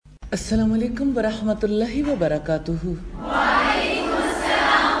السلام علیکم ورحمۃ اللہ وبرکاتہ۔ وعلیکم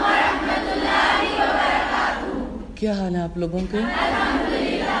السلام ورحمۃ اللہ وبرکاتہ۔ کیا حال ہے آپ لوگوں کے؟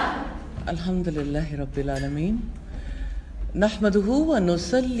 الحمدللہ الحمدللہ رب العالمین۔ نحمدہ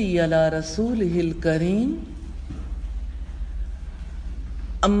ونصلی علی رسولہ الکریم،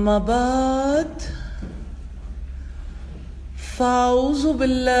 اما بعد فاعوذ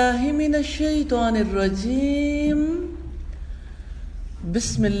باللہ من الشیطان الرجیم،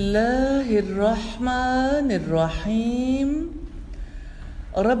 بسم اللہ الرحمن الرحیم۔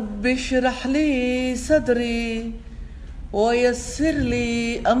 رب اشرح لی صدری ویسر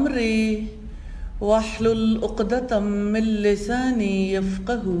لی امری واحلل عقدۃ من لسانی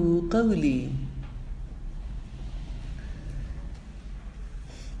یفقہوا قولی۔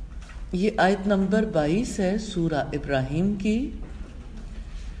 یہ آیت نمبر 22 ہے سورہ ابراہیم کی۔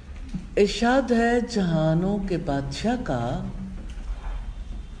 ارشاد ہے جہانوں کے بادشاہ کا،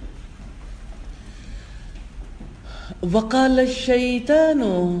 وقال الشیطان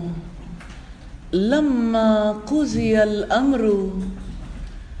لما قضی الامر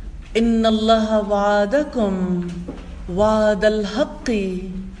ان اللہ وعدکم وعد الحق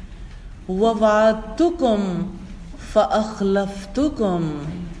ووعدتکم فاخلفتکم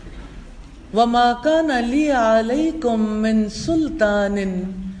وما كان لي عليكم من سلطان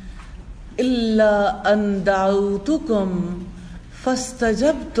الا ان دعوتكم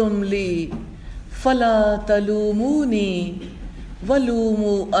فاستجبتم لي فلا تلوموني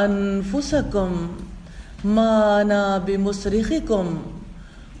ولوموا انفسكم ما انا بمصرخكم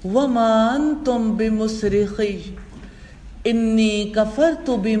وما انتم بمصرخي انی کفرت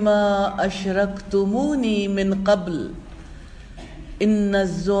بما اشرکتمونی من قبل ان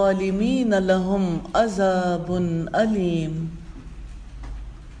الظالمین لہم عذاب علیم۔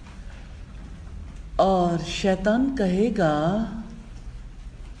 اور شیطان کہے گا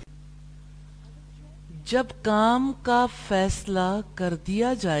جب کام کا فیصلہ کر دیا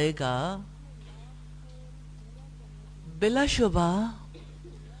جائے گا، بلا شبہ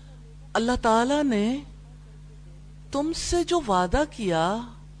اللہ تعالی نے تم سے جو وعدہ کیا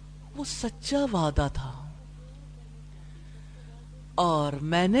وہ سچا وعدہ تھا، اور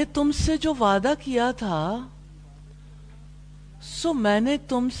میں نے تم سے جو وعدہ کیا تھا سو میں نے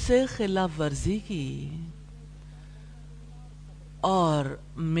تم سے خلاف ورزی کی، اور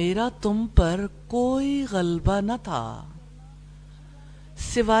میرا تم پر کوئی غلبہ نہ تھا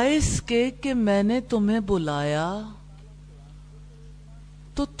سوائے اس کے کہ میں نے تمہیں بلایا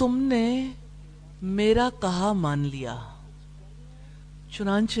تو تم نے میرا کہا مان لیا،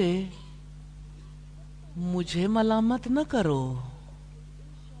 چنانچہ مجھے ملامت نہ کرو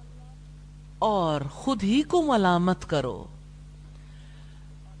اور خود ہی کو ملامت کرو۔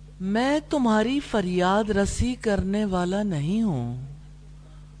 میں تمہاری فریاد رسی کرنے والا نہیں ہوں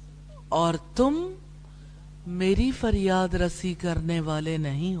اور تم میری فریاد رسی کرنے والے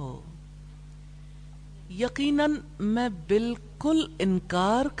نہیں ہو۔ یقیناً میں بالکل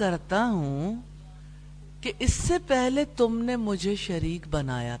انکار کرتا ہوں کہ اس سے پہلے تم نے مجھے شریک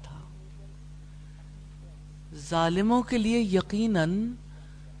بنایا تھا۔ ظالموں کے لیے یقیناً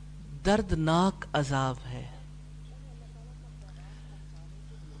دردناک عذاب ہے۔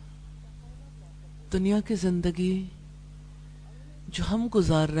 دنیا کی زندگی جو ہم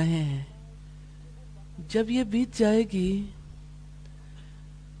گزار رہے ہیں، جب یہ بیت جائے گی،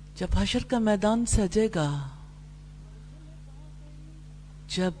 جب حشر کا میدان سجے گا،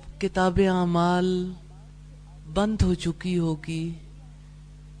 جب کتاب اعمال بند ہو چکی ہوگی،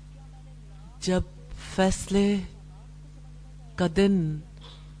 جب فیصلے کا دن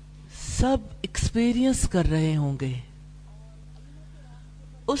سب ایکسپیرینس کر رہے ہوں گے،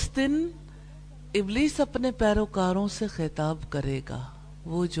 اس دن ابلیس اپنے پیروکاروں سے خطاب کرے گا،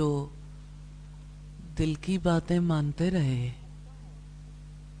 وہ جو دل کی باتیں مانتے رہے،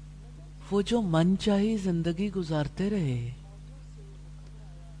 وہ جو من چاہی زندگی گزارتے رہے،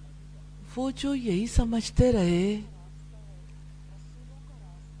 وہ جو یہی سمجھتے رہے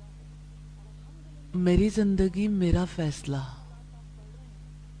میری زندگی میرا فیصلہ،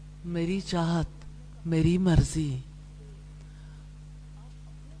 میری چاہت، میری مرضی،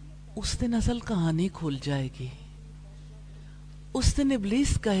 اس دن اصل کہانی کھل جائے گی۔ اس دن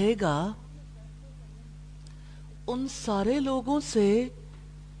ابلیس کہے گا ان سارے لوگوں سے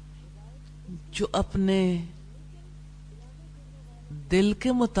جو اپنے دل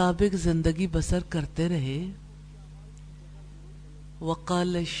کے مطابق زندگی بسر کرتے رہے،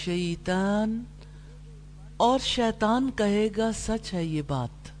 وقال الشیطان، اور شیطان کہے گا سچ ہے، یہ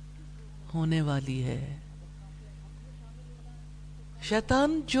بات ہونے والی ہے۔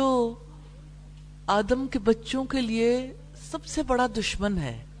 شیطان جو آدم کے بچوں کے لیے سب سے بڑا دشمن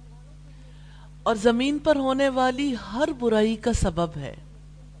ہے، اور زمین پر ہونے والی ہر برائی کا سبب ہے.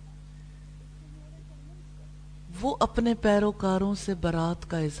 وہ اپنے پیروکاروں سے برات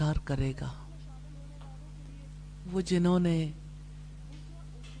کا اظہار کرے گا. وہ جنہوں نے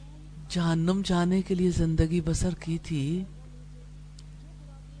جہنم جانے کے لیے زندگی بسر کی تھی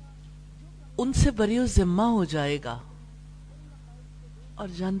ان سے بری و ذمہ ہو جائے گا. اور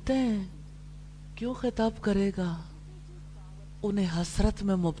جانتے ہیں کیوں خطاب کرے گا؟ انہیں حسرت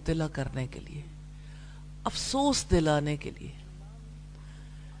میں مبتلا کرنے کے لیے، افسوس دلانے کے لیے،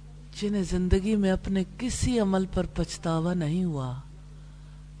 جنہیں زندگی میں اپنے کسی عمل پر پچھتاوا نہیں ہوا،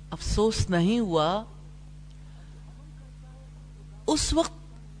 افسوس نہیں ہوا. اس وقت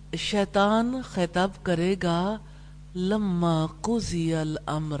شیطان خطاب کرے گا لما قضی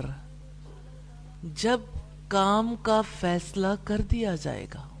الامر، جب کام کا فیصلہ کر دیا جائے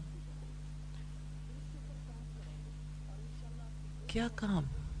گا. کیا کام؟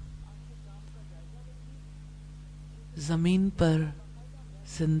 زمین پر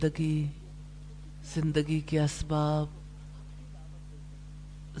زندگی کے اسباب،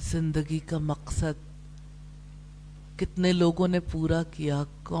 زندگی کا مقصد کتنے لوگوں نے پورا کیا،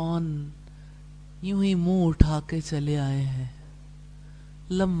 کون یوں ہی منہ اٹھا کے چلے آئے ہیں.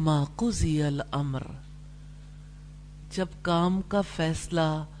 لما قضی الامر، جب کام کا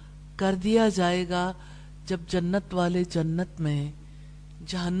فیصلہ کر دیا جائے گا، جب جنت والے جنت میں،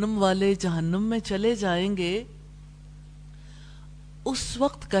 جہنم والے جہنم میں چلے جائیں گے، اس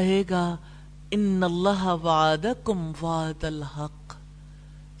وقت کہے گا ان اللہ وعدکم وعد الحق.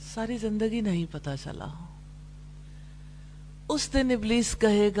 ساری زندگی نہیں پتا چلا. اس دن ابلیس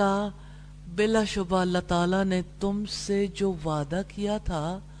کہے گا بلا شبہ اللہ تعالیٰ نے تم سے جو وعدہ کیا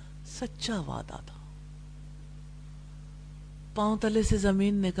تھا سچا وعدہ تھا. پاؤں تلے سے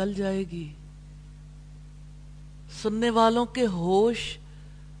زمین نکل جائے گی. سننے والوں کے ہوش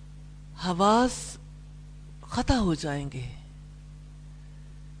حواس قطع ہو جائیں گے.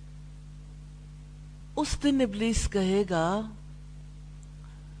 اس دن ابلیس کہے گا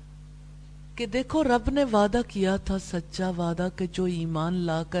کہ دیکھو رب نے وعدہ کیا تھا سچا وعدہ کہ جو ایمان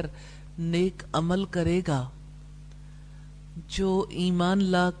لا کر نیک عمل کرے گا، جو ایمان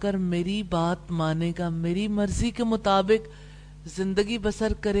لا کر میری بات مانے گا، میری مرضی کے مطابق زندگی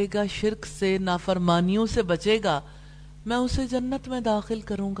بسر کرے گا، شرک سے، نافرمانیوں سے بچے گا، میں اسے جنت میں داخل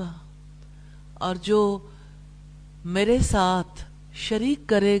کروں گا. اور جو میرے ساتھ شریک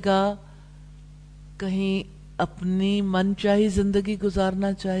کرے گا، کہیں اپنی من چاہی زندگی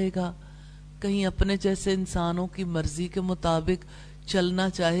گزارنا چاہے گا، کہیں اپنے جیسے انسانوں کی مرضی کے مطابق چلنا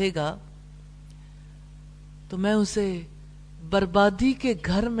چاہے گا، تو میں اسے بربادی کے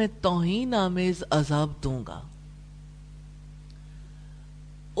گھر میں توہین آمیز عذاب دوں گا.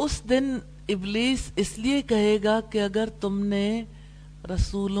 اس دن ابلیس اس لیے کہے گا کہ اگر تم نے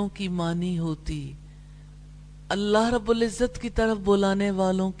رسولوں کی مانی ہوتی، اللہ رب العزت کی طرف بلانے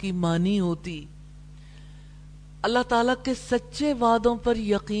والوں کی مانی ہوتی، اللہ تعالیٰ کے سچے وعدوں پر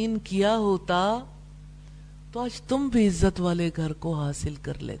یقین کیا ہوتا، تو آج تم بھی عزت والے گھر کو حاصل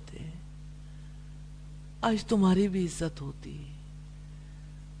کر لیتے. آج تمہاری بھی عزت ہوتی،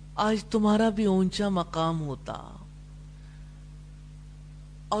 آج تمہارا بھی اونچا مقام ہوتا.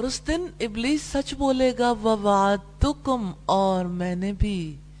 اور اس دن ابلیس سچ بولے گا وَوَعَدْتُكُمْ، اور میں نے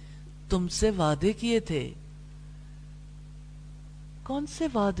بھی تم سے وعدے کیے تھے. کون سے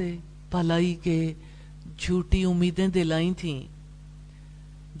وعدے؟ بھلائی کے، جھوٹی امیدیں دلائی تھیں.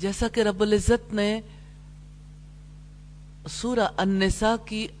 جیسا کہ رب العزت نے سورہ النساء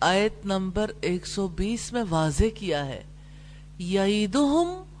کی آیت نمبر 120 میں واضح کیا ہے، یعیدہم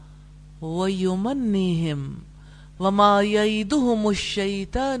ویمنیہم وما یعیدہم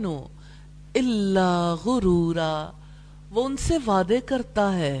الشیطان الا غرورا. وہ ان سے وعدے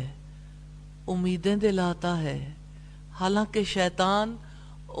کرتا ہے، امیدیں دلاتا ہے، حالانکہ شیطان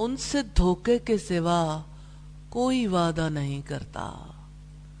ان سے دھوکے کے سوا کوئی وعدہ نہیں کرتا.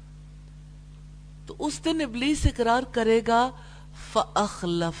 تو اس دن ابلیس اقرار کرے گا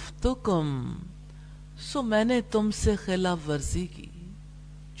فَأَخْلَفْتُكُمْ، سو میں نے تم سے خلاف ورزی کی،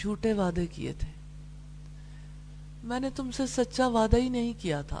 جھوٹے وعدے کیے تھے، میں نے تم سے سچا وعدہ ہی نہیں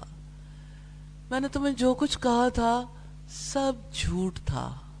کیا تھا، میں نے تمہیں جو کچھ کہا تھا سب جھوٹ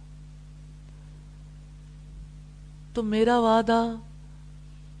تھا. تو میرا وعدہ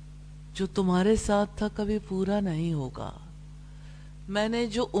جو تمہارے ساتھ تھا کبھی پورا نہیں ہوگا. میں نے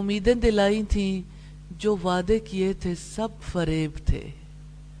جو امیدیں دلائی تھیں، جو وعدے کیے تھے، سب فریب تھے،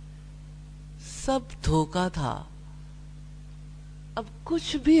 سب دھوکا تھا. اب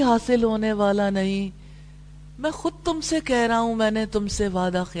کچھ بھی حاصل ہونے والا نہیں. میں خود تم سے کہہ رہا ہوں، میں نے تم سے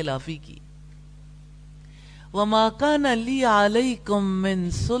وعدہ خلافی کی. وَمَا كَانَ لِي عَلَيْكُمْ مِنْ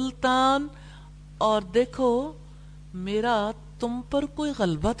سُلْطَان، اور دیکھو میرا تم پر کوئی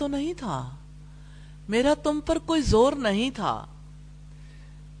غلبہ تو نہیں تھا، میرا تم پر کوئی زور نہیں تھا،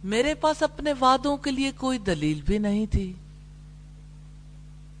 میرے پاس اپنے وعدوں کے لیے کوئی دلیل بھی نہیں تھی،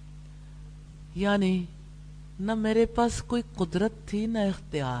 یعنی نہ میرے پاس کوئی قدرت تھی نہ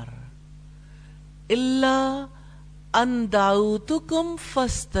اختیار. الا ان دعوتکم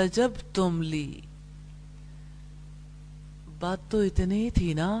فاستجبتم لی. بات تو اتنی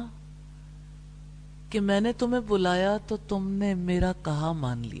تھی نا کہ میں نے تمہیں بلایا تو تم نے میرا کہا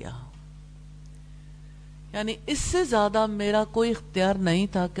مان لیا. یعنی اس سے زیادہ میرا کوئی اختیار نہیں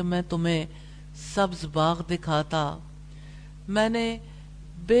تھا کہ میں تمہیں سبز باغ دکھاتا. میں نے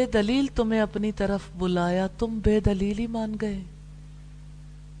بے دلیل تمہیں اپنی طرف بلایا، تم بے دلیل ہی مان گئے.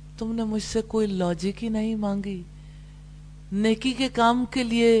 تم نے مجھ سے کوئی لاجک ہی نہیں مانگی. نیکی کے کام کے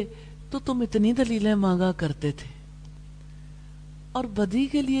لیے تو تم اتنی دلیلیں مانگا کرتے تھے، اور بدی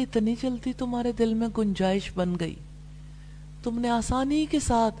کے لیے اتنی جلدی تمہارے دل میں گنجائش بن گئی. تم نے آسانی کے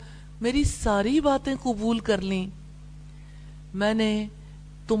ساتھ میری ساری باتیں قبول کر لیں. میں نے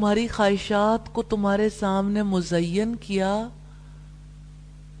تمہاری خواہشات کو تمہارے سامنے مزین کیا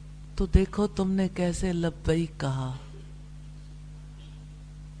تو دیکھو تم نے کیسے لبیک کہا.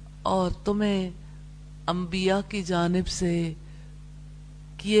 اور تمہیں انبیاء کی جانب سے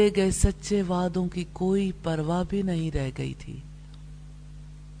کیے گئے سچے وعدوں کی کوئی پرواہ بھی نہیں رہ گئی تھی.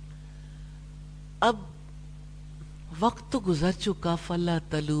 اب وقت تو گزر چکا، فلا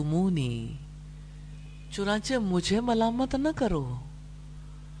تلومونی، چنانچہ مجھے ملامت نہ کرو.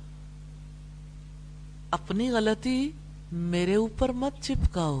 اپنی غلطی میرے اوپر مت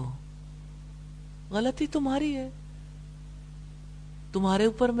چپکاؤ. غلطی تمہاری ہے، تمہارے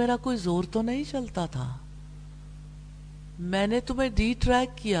اوپر میرا کوئی زور تو نہیں چلتا تھا. میں نے تمہیں ڈی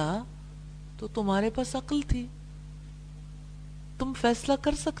ٹریک کیا تو تمہارے پاس عقل تھی، تم فیصلہ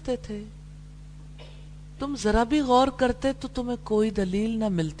کر سکتے تھے. تم ذرا بھی غور کرتے تو تمہیں کوئی دلیل نہ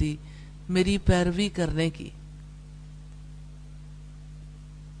ملتی میری پیروی کرنے کی.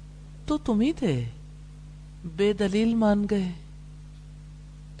 تو تم ہی تھے بے دلیل مان گئے.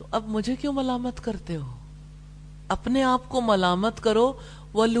 تو اب مجھے کیوں ملامت کرتے ہو؟ اپنے آپ کو ملامت کرو.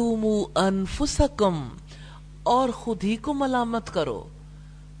 وَلُومُوا أَنفُسَكُمْ، اور خود ہی کو ملامت کرو،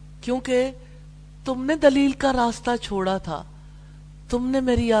 کیونکہ تم نے دلیل کا راستہ چھوڑا تھا. تم نے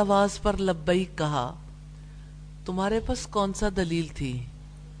میری آواز پر لبیک کہا. تمہارے پاس کون سا دلیل تھی؟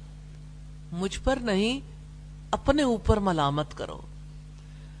 مجھ پر نہیں، اپنے اوپر ملامت کرو.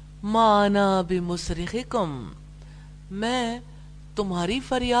 مَا أَنَا بِمُصْرِخِكُمْ، میں تمہاری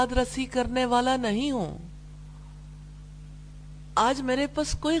فریاد رسی کرنے والا نہیں ہوں. آج میرے پاس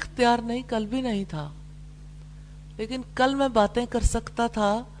کوئی اختیار نہیں، کل بھی نہیں تھا. لیکن کل میں باتیں کر سکتا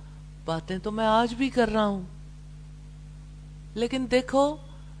تھا، باتیں تو میں آج بھی کر رہا ہوں. لیکن دیکھو،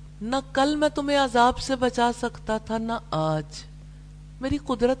 نہ کل میں تمہیں عذاب سے بچا سکتا تھا نہ آج. میری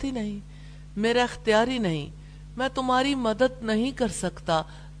قدرت ہی نہیں، میرا اختیار ہی نہیں، میں تمہاری مدد نہیں کر سکتا.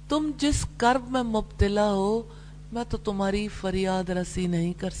 تم جس کرب میں مبتلا ہو میں تو تمہاری فریاد رسی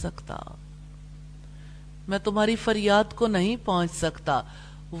نہیں کر سکتا، میں تمہاری فریاد کو نہیں پہنچ سکتا.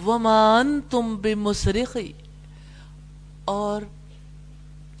 وَمَا أَنْتُمْ بِمُصْرِخِي، اور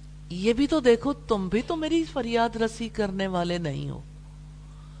یہ بھی تو دیکھو تم بھی تو میری فریاد رسی کرنے والے نہیں ہو.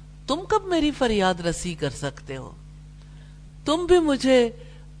 تم کب میری فریاد رسی کر سکتے ہو؟ تم بھی مجھے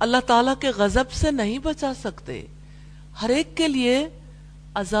اللہ تعالیٰ کے غضب سے نہیں بچا سکتے. ہر ایک کے لیے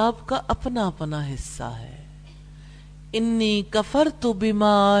عذاب کا اپنا اپنا حصہ ہے. انی کفرت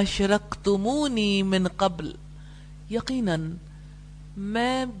بما اشرکتمونی من قبل، یقیناً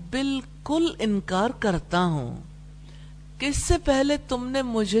میں بالکل انکار کرتا ہوں کہ اس سے پہلے تم نے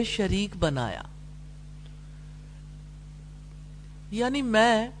مجھے شریک بنایا. یعنی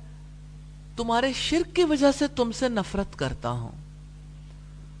میں تمہارے شرک کی وجہ سے تم سے نفرت کرتا ہوں.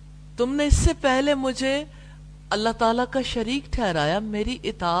 تم نے اس سے پہلے مجھے اللہ تعالیٰ کا شریک ٹھہرایا. میری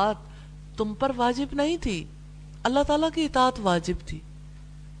اطاعت تم پر واجب نہیں تھی، اللہ تعالیٰ کی اطاعت واجب تھی.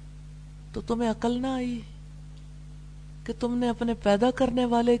 تو تمہیں عقل نہ آئی کہ تم نے اپنے پیدا کرنے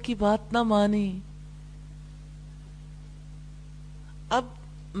والے کی بات نہ مانی. اب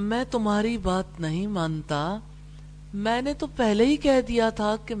میں تمہاری بات نہیں مانتا. میں نے تو پہلے ہی کہہ دیا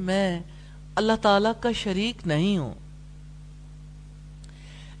تھا کہ میں اللہ تعالیٰ کا شریک نہیں ہوں.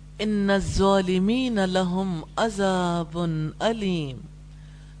 ان الظالمین لہم عذاب علیم،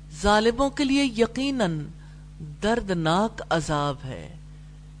 ظالموں کے لیے یقیناً دردناک عذاب ہے.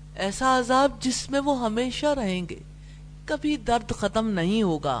 ایسا عذاب جس میں وہ ہمیشہ رہیں گے، کبھی درد ختم نہیں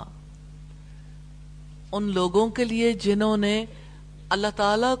ہوگا. ان لوگوں کے لیے جنہوں نے اللہ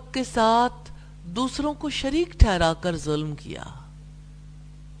تعالیٰ کے ساتھ دوسروں کو شریک ٹھہرا کر ظلم کیا.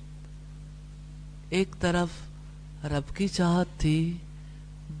 ایک طرف رب کی چاہت تھی،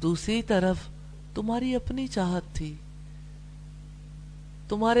 دوسری طرف تمہاری اپنی چاہت تھی،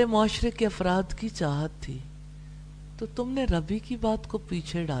 تمہارے معاشرے کے افراد کی چاہت تھی، تو تم نے ربی کی بات کو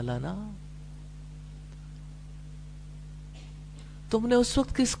پیچھے ڈالا نا۔ تم نے اس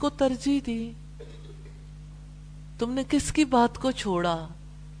وقت کس کو ترجیح دی؟ تم نے کس کی بات کو چھوڑا؟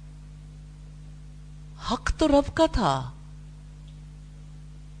 حق تو رب کا تھا،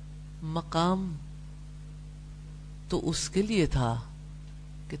 مقام تو اس کے لیے تھا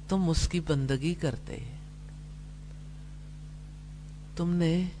کہ تم اس کی بندگی کرتے۔ تم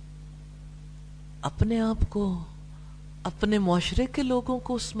نے اپنے آپ کو، اپنے معاشرے کے لوگوں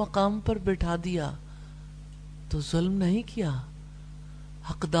کو اس مقام پر بٹھا دیا تو ظلم نہیں کیا،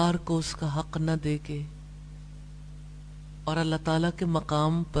 حقدار کو اس کا حق نہ دے کے، اور اللہ تعالیٰ کے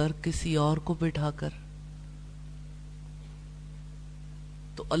مقام پر کسی اور کو بٹھا کر۔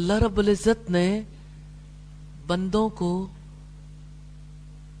 تو اللہ رب العزت نے بندوں کو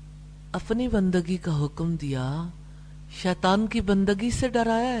اپنی بندگی کا حکم دیا، شیطان کی بندگی سے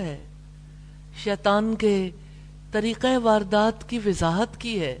ڈرایا ہے، شیطان کے طریقہ واردات کی وضاحت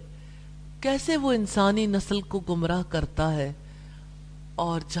کی ہے، کیسے وہ انسانی نسل کو گمراہ کرتا ہے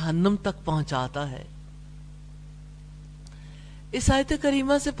اور جہنم تک پہنچاتا ہے۔ اس آیت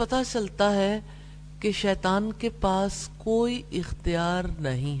کریمہ سے پتہ چلتا ہے کہ شیطان کے پاس کوئی اختیار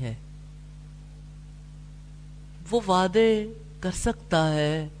نہیں ہے۔ وہ وعدے کر سکتا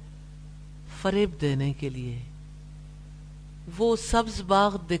ہے فریب دینے کے لیے، وہ سبز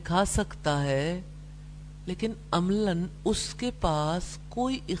باغ دکھا سکتا ہے، لیکن عملاً اس کے پاس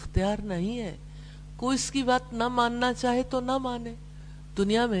کوئی اختیار نہیں ہے۔ کوئی اس کی بات نہ ماننا چاہے تو نہ مانے۔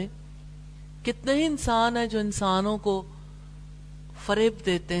 دنیا میں کتنے ہی انسان ہیں جو انسانوں کو فریب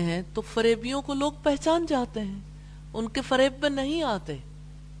دیتے ہیں، تو فریبیوں کو لوگ پہچان جاتے ہیں، ان کے فریب میں نہیں آتے۔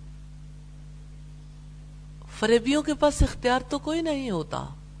 فریبیوں کے پاس اختیار تو کوئی نہیں ہوتا،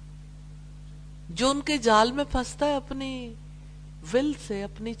 جو ان کے جال میں پھنستا ہے اپنی ول سے،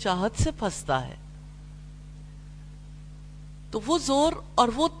 اپنی چاہت سے پھنستا ہے۔ تو وہ زور اور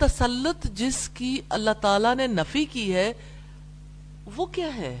وہ تسلط جس کی اللہ تعالیٰ نے نفی کی ہے، وہ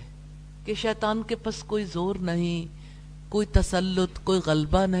کیا ہے کہ شیطان کے پاس کوئی زور نہیں، کوئی تسلط، کوئی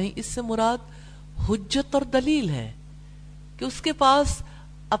غلبہ نہیں۔ اس سے مراد حجت اور دلیل ہے کہ اس کے پاس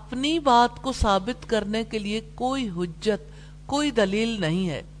اپنی بات کو ثابت کرنے کے لیے کوئی حجت، کوئی دلیل نہیں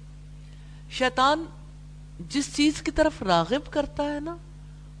ہے۔ شیطان جس چیز کی طرف راغب کرتا ہے نا،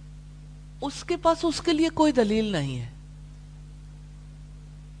 اس کے پاس اس کے لیے کوئی دلیل نہیں ہے۔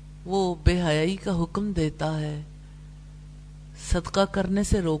 وہ بے حیائی کا حکم دیتا ہے، صدقہ کرنے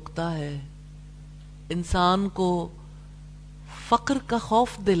سے روکتا ہے، انسان کو فقر کا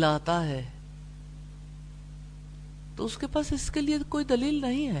خوف دلاتا ہے، تو اس کے پاس اس کے لیے کوئی دلیل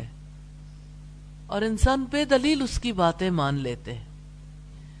نہیں ہے، اور انسان بے دلیل اس کی باتیں مان لیتے ہیں۔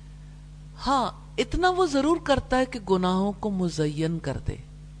 ہاں، اتنا وہ ضرور کرتا ہے کہ گناہوں کو مزین کر دے،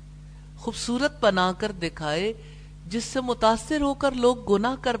 خوبصورت بنا کر دکھائے، جس سے متاثر ہو کر لوگ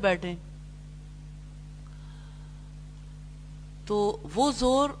گناہ کر بیٹھیں۔ تو وہ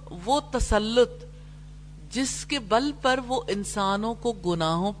زور، وہ تسلط جس کے بل پر وہ انسانوں کو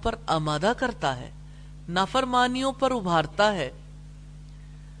گناہوں پر آمادہ کرتا ہے، نافرمانیوں پر ابھارتا ہے،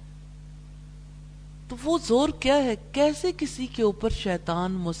 تو وہ زور کیا ہے؟ کیسے کسی کے اوپر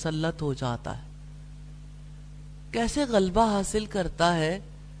شیطان مسلط ہو جاتا ہے، کیسے غلبہ حاصل کرتا ہے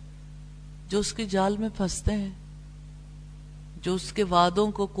جو اس کی جال میں پھنستے ہیں، جو اس کے وعدوں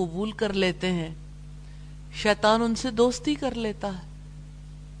کو قبول کر لیتے ہیں۔ شیطان ان سے دوستی کر لیتا ہے،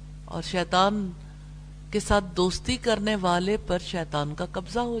 اور شیطان کے ساتھ دوستی کرنے والے پر شیطان کا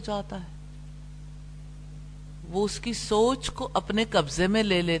قبضہ ہو جاتا ہے، وہ اس کی سوچ کو اپنے قبضے میں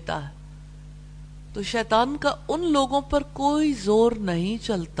لے لیتا ہے۔ تو شیطان کا ان لوگوں پر کوئی زور نہیں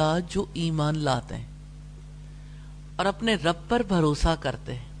چلتا جو ایمان لاتے ہیں اور اپنے رب پر بھروسہ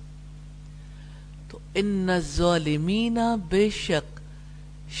کرتے ہیں۔ تو ان الظالمین، بے شک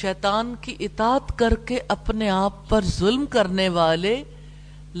شیطان کی اطاعت کر کے اپنے آپ پر ظلم کرنے والے،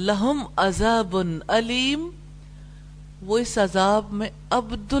 لہم عذاب علیم، وہ اس عذاب میں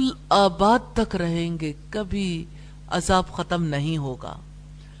ابد الآباد تک رہیں گے، کبھی عذاب ختم نہیں ہوگا۔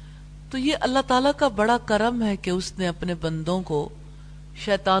 تو یہ اللہ تعالیٰ کا بڑا کرم ہے کہ اس نے اپنے بندوں کو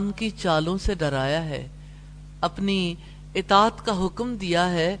شیطان کی چالوں سے ڈرایا ہے، اپنی اطاعت کا حکم دیا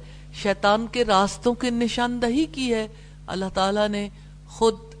ہے، شیطان کے راستوں کی نشاندہی کی ہے۔ اللہ تعالیٰ نے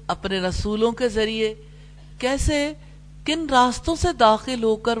خود اپنے رسولوں کے ذریعے کیسے، کن راستوں سے داخل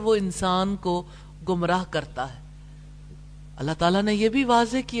ہو کر وہ انسان کو گمراہ کرتا ہے۔ اللہ تعالیٰ نے یہ بھی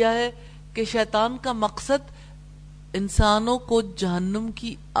واضح کیا ہے کہ شیطان کا مقصد انسانوں کو جہنم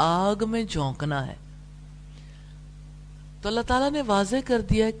کی آگ میں جھونکنا ہے۔ تو اللہ تعالیٰ نے واضح کر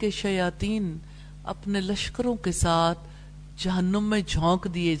دیا ہے کہ شیاطین اپنے لشکروں کے ساتھ جہنم میں جھونک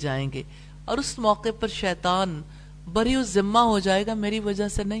دیے جائیں گے، اور اس موقع پر شیطان بری و ذمہ ہو جائے گا، میری وجہ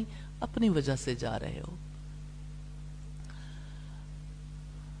سے نہیں، اپنی وجہ سے جا رہے ہو۔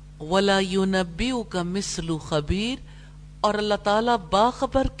 وَلَا يُنَبِّئُكَ مِثْلُ خَبِيرٍ، اور اللہ تعالیٰ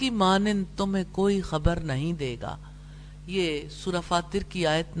باخبر کی مانند تمہیں کوئی خبر نہیں دے گا۔ یہ سورہ فاتر کی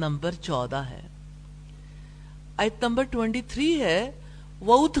آیت نمبر 14 ہے۔ آیت نمبر 23 ہے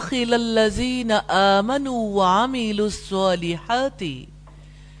وَأُدْخِلَ الَّذِينَ آمَنُوا وَعَمِلُوا الصَّالِحَاتِ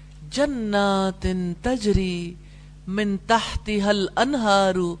جَنَّاتٍ تَجْرِي مِن تَحْتِهَا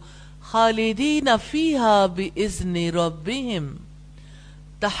الْأَنْهَارُ خَالِدِينَ فِيهَا بِإِذْنِ رَبِّهِمْ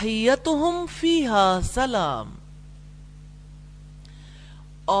تَحِيَّتُهُمْ فِيهَا سَلَامٌ۔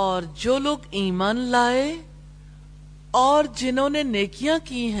 اور جو لوگ ایمان لائے اور جنہوں نے نیکیاں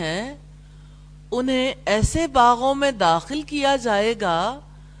کی ہیں انہیں ایسے باغوں میں داخل کیا جائے گا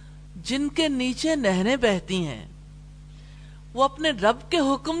جن کے نیچے نہریں بہتی ہیں، وہ اپنے رب کے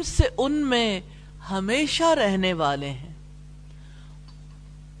حکم سے ان میں ہمیشہ رہنے والے ہیں،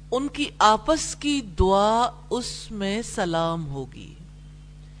 ان کی آپس کی دعا اس میں سلام ہوگی۔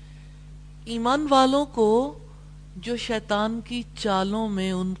 ایمان والوں کو جو شیطان کی چالوں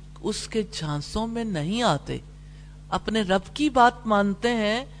میں اس کے جھانسوں میں نہیں آتے، اپنے رب کی بات مانتے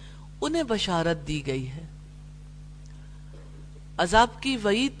ہیں، انہیں بشارت دی گئی ہے۔ عذاب کی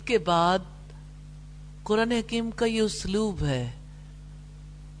وعید کے بعد قرآن حکیم کا یہ اسلوب ہے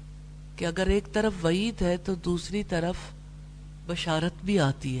کہ اگر ایک طرف وعید ہے تو دوسری طرف بشارت بھی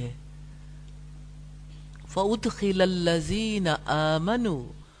آتی ہے۔ فَأُدْخِلَ الَّذِينَ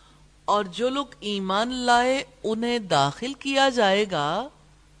آمَنُوا، اور جو لوگ ایمان لائے انہیں داخل کیا جائے گا،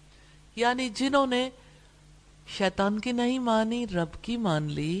 یعنی جنہوں نے شیطان کی نہیں مانی، رب کی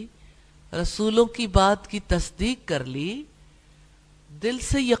مان لی، رسولوں کی بات کی تصدیق کر لی، دل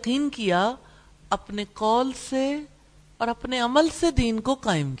سے یقین کیا، اپنے قول سے اور اپنے عمل سے دین کو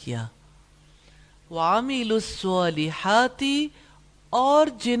قائم کیا۔ وَعَمِلُوا الصَّالِحَاتِ، اور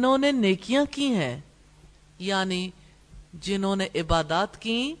جنہوں نے نیکیاں کی ہیں، یعنی جنہوں نے عبادات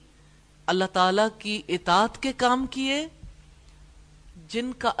کی، اللہ تعالیٰ کی اطاعت کے کام کیے،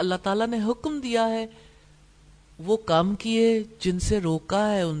 جن کا اللہ تعالیٰ نے حکم دیا ہے وہ کام کیے، جن سے روکا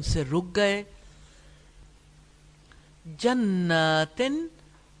ہے ان سے رک گئے۔ جناتن،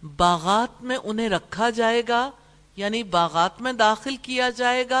 باغات میں انہیں رکھا جائے گا، یعنی باغات میں داخل کیا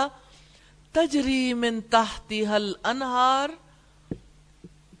جائے گا۔ تجری من تحتها الانہار،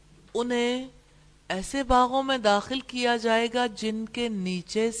 انہیں ایسے باغوں میں داخل کیا جائے گا جن کے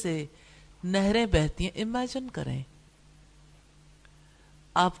نیچے سے نہریں بہتی ہیں۔ امیجن کریں،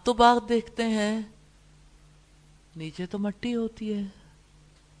 آپ تو باغ دیکھتے ہیں نیچے تو مٹی ہوتی ہے،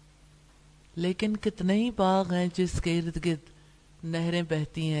 لیکن کتنے ہی باغ ہیں جس کے ارد گرد نہریں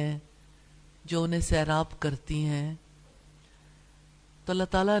بہتی ہیں جو انہیں سیراب کرتی ہیں۔ تو اللہ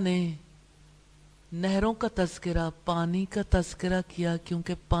تعالیٰ نے نہروں کا تذکرہ، پانی کا تذکرہ کیا،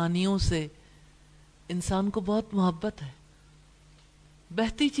 کیونکہ پانیوں سے انسان کو بہت محبت ہے،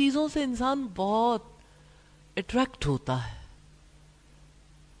 بہتی چیزوں سے انسان بہت اٹریکٹ ہوتا ہے۔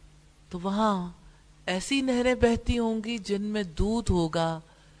 تو وہاں ایسی نہریں بہتی ہوں گی جن میں دودھ ہوگا،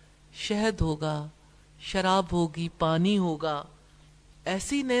 شہد ہوگا، شراب ہوگی، پانی ہوگا،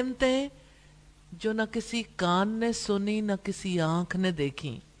 ایسی نعمتیں جو نہ کسی کان نے سنی نہ کسی آنکھ نے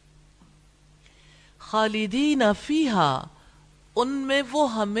دیکھی۔ خالدین فیہا، ان میں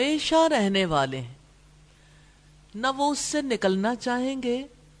وہ ہمیشہ رہنے والے ہیں، نہ وہ اس سے نکلنا چاہیں گے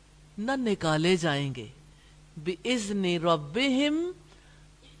نہ نکالے جائیں گے۔ بِإِذْنِ رَبِّهِمْ،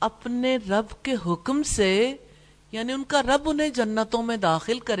 اپنے رب کے حکم سے، یعنی ان کا رب انہیں جنتوں میں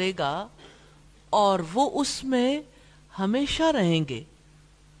داخل کرے گا اور وہ اس میں ہمیشہ رہیں گے۔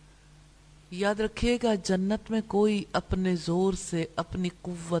 یاد رکھیے گا، جنت میں کوئی اپنے زور سے، اپنی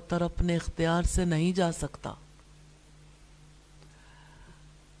قوت اور اپنے اختیار سے نہیں جا سکتا۔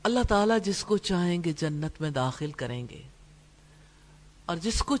 اللہ تعالیٰ جس کو چاہیں گے جنت میں داخل کریں گے اور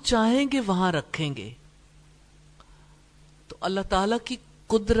جس کو چاہیں گے وہاں رکھیں گے۔ تو اللہ تعالیٰ کی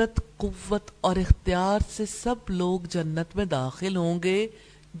قدرت، قوت اور اختیار سے سب لوگ جنت میں داخل ہوں گے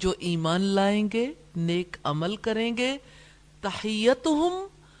جو ایمان لائیں گے، نیک عمل کریں گے۔ تحیتہم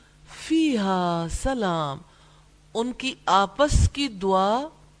فیہا سلام، ان کی آپس کی دعا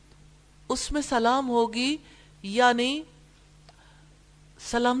اس میں سلام ہوگی، یعنی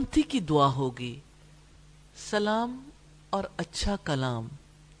سلامتی کی دعا ہوگی، سلام اور اچھا کلام۔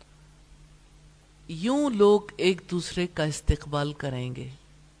 یوں لوگ ایک دوسرے کا استقبال کریں گے،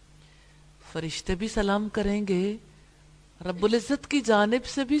 فرشتے بھی سلام کریں گے، رب العزت کی جانب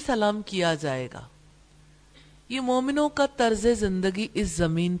سے بھی سلام کیا جائے گا. یہ مومنوں کا طرز زندگی اس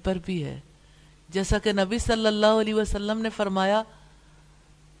زمین پر بھی ہے، جیسا کہ نبی صلی اللہ علیہ وسلم نے فرمایا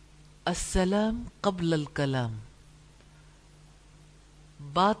السلام قبل الکلام،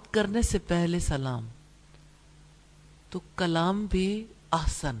 بات کرنے سے پہلے سلام. تو کلام بھی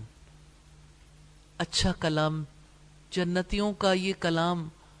احسن، اچھا کلام، جنتیوں کا یہ کلام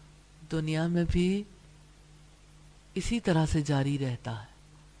دنیا میں بھی اسی طرح سے جاری رہتا ہے.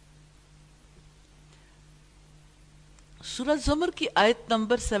 سورہ زمر کی آیت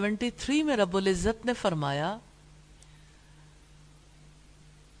نمبر 73 میں رب العزت نے فرمایا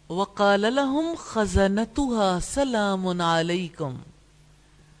وَقَالَ لَهُمْ خَزَنَتُهَا سَلَامٌ عَلَيْكُمْ.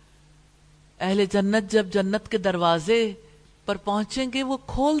 اہل جنت جب جنت کے دروازے پر پہنچیں گے وہ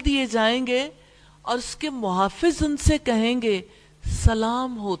کھول دیے جائیں گے اور اس کے محافظ ان سے کہیں گے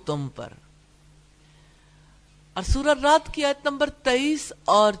سلام ہو تم پر. اور سورہ رات کی آیت نمبر 23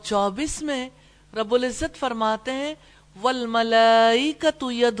 اور 24 میں رب العزت فرماتے ہیں وَالْمَلَائِكَةُ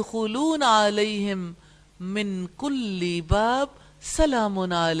يَدْخُلُونَ عَلَيْهِمْ مِنْ كُلِّ بَابٍ سلام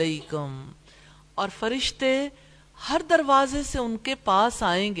علیکم. اور فرشتے ہر دروازے سے ان کے پاس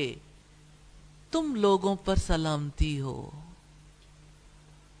آئیں گے تم لوگوں پر سلامتی ہو.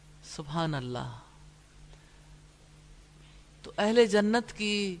 سبحان اللہ. تو اہل جنت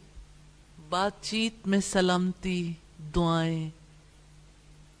کی بات چیت میں سلامتی، دعائیں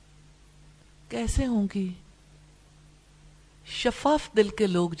کیسے ہوں گی؟ شفاف دل کے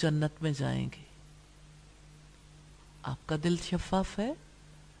لوگ جنت میں جائیں گے. آپ کا دل شفاف ہے؟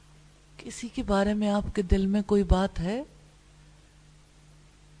 کسی کے بارے میں آپ کے دل میں کوئی بات ہے؟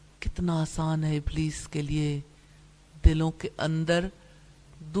 کتنا آسان ہے ابلیس کے لیے دلوں کے اندر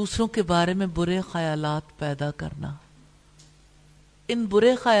دوسروں کے بارے میں برے خیالات پیدا کرنا. ان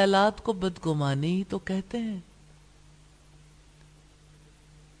برے خیالات کو بدگمانی ہی تو کہتے ہیں.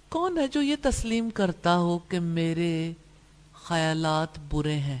 کون ہے جو یہ تسلیم کرتا ہو کہ میرے خیالات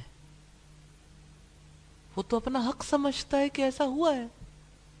برے ہیں؟ وہ تو اپنا حق سمجھتا ہے کہ ایسا ہوا ہے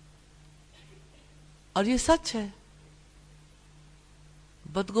اور یہ سچ ہے.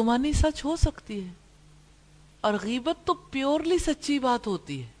 بدگمانی سچ ہو سکتی ہے اور غیبت تو پیورلی سچی بات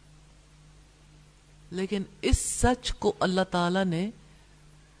ہوتی ہے، لیکن اس سچ کو اللہ تعالی نے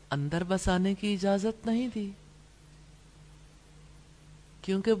اندر بسانے کی اجازت نہیں دی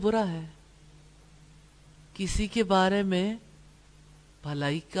کیونکہ برا ہے. کسی کے بارے میں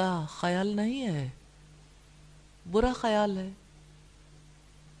بھلائی کا خیال نہیں ہے، برا خیال ہے.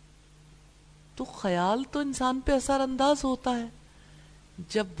 تو خیال تو انسان پہ اثر انداز ہوتا ہے.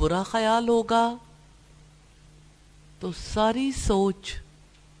 جب برا خیال ہوگا تو ساری سوچ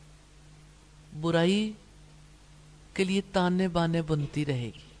برائی کے لیے تانے بانے بنتی رہے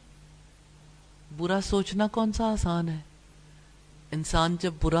گی. برا سوچنا کون سا آسان ہے؟ انسان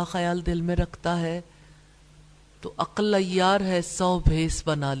جب برا خیال دل میں رکھتا ہے تو عقل عیار ہے 100 بھیس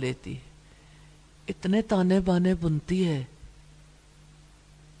بنا لیتی ہے. اتنے تانے بانے بنتی ہے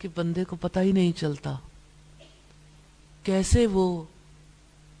کہ بندے کو پتہ ہی نہیں چلتا کیسے وہ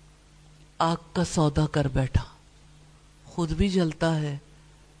آگ کا سودا کر بیٹھا، خود بھی جلتا ہے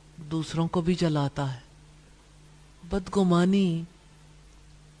دوسروں کو بھی جلاتا ہے. بدگمانی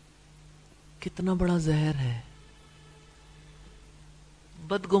کتنا بڑا زہر ہے.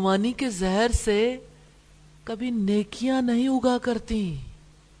 بدگمانی کے زہر سے کبھی نیکیاں نہیں اگا کرتی.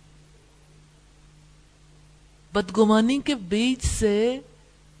 بدگمانی کے بیج سے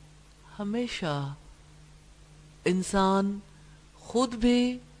ہمیشہ انسان خود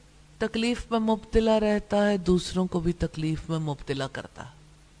بھی تکلیف میں مبتلا رہتا ہے، دوسروں کو بھی تکلیف میں مبتلا کرتا ہے.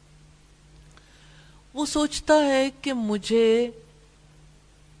 وہ سوچتا ہے کہ مجھے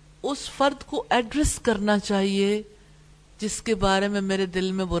اس فرد کو ایڈریس کرنا چاہیے جس کے بارے میں میرے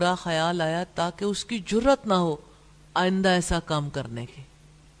دل میں برا خیال آیا تاکہ اس کی جرت نہ ہو آئندہ ایسا کام کرنے کی.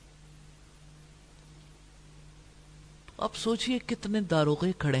 اب سوچئے کتنے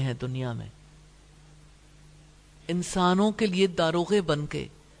داروغے کھڑے ہیں دنیا میں انسانوں کے لیے داروغے بن کے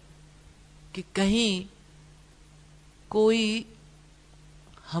کہ کہیں کوئی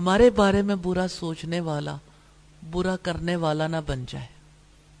ہمارے بارے میں برا سوچنے والا، برا کرنے والا نہ بن جائے.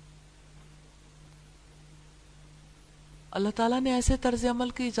 اللہ تعالیٰ نے ایسے طرز عمل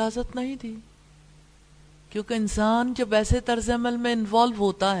کی اجازت نہیں دی کیونکہ انسان جب ایسے طرز عمل میں انوالو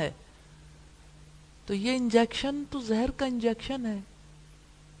ہوتا ہے تو یہ انجیکشن تو زہر کا انجیکشن ہے.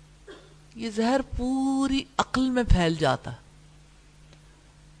 یہ زہر پوری عقل میں پھیل جاتا.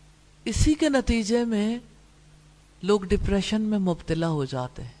 اسی کے نتیجے میں لوگ ڈپریشن میں مبتلا ہو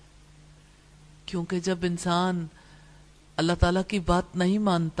جاتے ہیں کیونکہ جب انسان اللہ تعالیٰ کی بات نہیں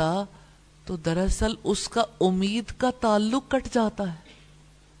مانتا تو دراصل اس کا امید کا تعلق کٹ جاتا ہے.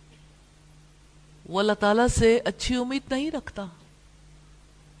 وہ اللہ تعالیٰ سے اچھی امید نہیں رکھتا،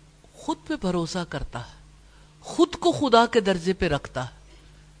 خود پہ بھروسہ کرتا ہے، خود کو خدا کے درجے پہ رکھتا ہے.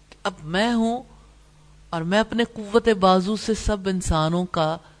 اب میں ہوں اور میں اپنے قوت بازو سے سب انسانوں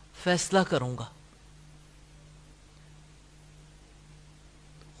کا فیصلہ کروں گا.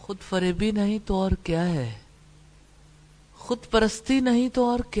 خود فریبی نہیں تو اور کیا ہے، خود پرستی نہیں تو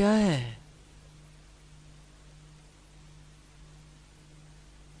اور کیا ہے.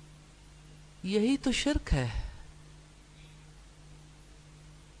 یہی تو شرک ہے.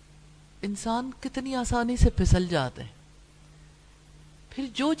 انسان کتنی آسانی سے پھسل جاتے ہیں. پھر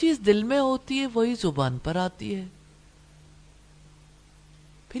جو چیز دل میں ہوتی ہے وہی زبان پر آتی ہے.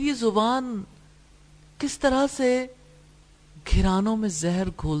 پھر یہ زبان کس طرح سے گھرانوں میں زہر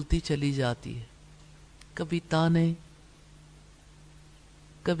گھولتی چلی جاتی ہے. کبھی تانے،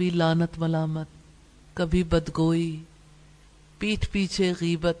 کبھی لعنت ملامت، کبھی بدگوئی، پیٹھ پیچھے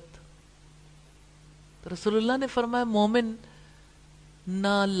غیبت. تو رسول اللہ نے فرمایا مومن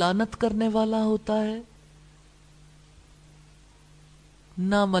نہ لعنت کرنے والا ہوتا ہے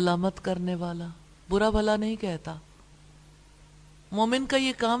نہ ملامت کرنے والا، برا بھلا نہیں کہتا. مومن کا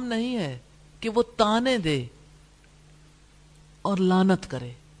یہ کام نہیں ہے کہ وہ تانے دے اور لعنت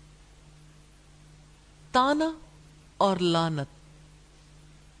کرے. تانا اور لعنت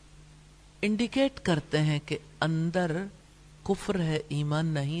انڈیکیٹ کرتے ہیں کہ اندر کفر ہے، ایمان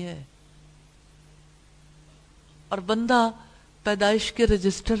نہیں ہے. اور بندہ پیدائش کے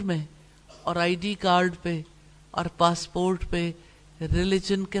رجسٹر میں اور آئی ڈی کارڈ پہ اور پاسپورٹ پہ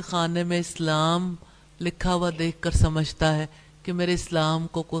ریلیجن کے خانے میں اسلام لکھا ہوا دیکھ کر سمجھتا ہے کہ میرے اسلام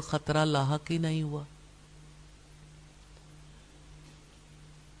کو کوئی خطرہ لاحق ہی نہیں ہوا.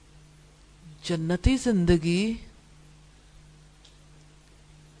 جنتی زندگی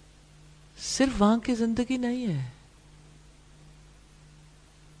صرف وہاں کی زندگی نہیں ہے.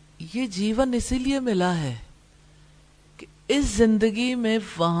 یہ جیون اسی لیے ملا ہے کہ اس زندگی میں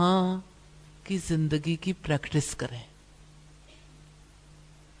وہاں کی زندگی کی پریکٹس کریں.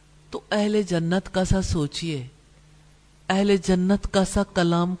 تو اہل جنت کا سا سوچئے، اہل جنت کا سا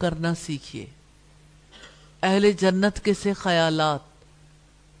کلام کرنا سیکھیے، اہل جنت کے سے خیالات،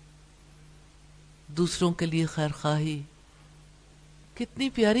 دوسروں کے لیے خیر خواہی. کتنی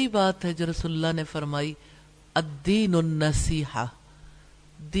پیاری بات ہے جو رسول اللہ نے فرمائی، الدین النصیحہ،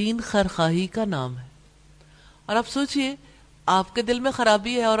 دین خیر خواہی کا نام ہے. اور آپ سوچئے آپ کے دل میں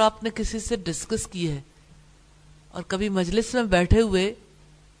خرابی ہے اور آپ نے کسی سے ڈسکس کی ہے، اور کبھی مجلس میں بیٹھے ہوئے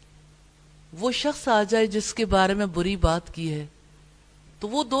وہ شخص آ جائے جس کے بارے میں بری بات کی ہے، تو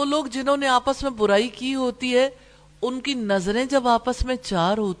وہ دو لوگ جنہوں نے آپس میں برائی کی ہوتی ہے ان کی نظریں جب آپس میں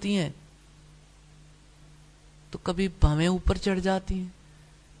چار ہوتی ہیں تو کبھی بھویں اوپر چڑھ جاتی ہیں،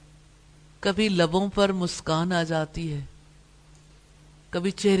 کبھی لبوں پر مسکان آ جاتی ہے،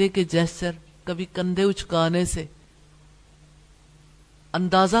 کبھی چہرے کے جیسچر، کبھی کندھے اچکانے سے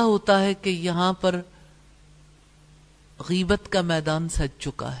اندازہ ہوتا ہے کہ یہاں پر غیبت کا میدان سج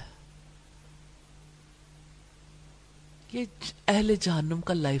چکا ہے. یہ اہل جہنم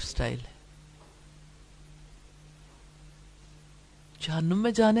کا لائف سٹائل ہے. جہنم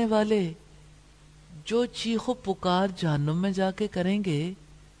میں جانے والے جو چیخ و پکار جہنم میں جا کے کریں گے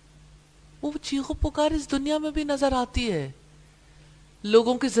وہ چیخ و پکار اس دنیا میں بھی نظر آتی ہے،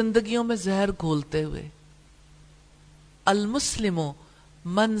 لوگوں کی زندگیوں میں زہر گھولتے ہوئے. المسلم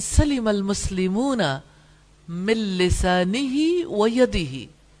من سلم المسلمون من لسانہ و یدہ،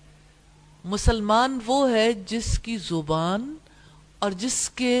 مسلمان وہ ہے جس کی زبان اور جس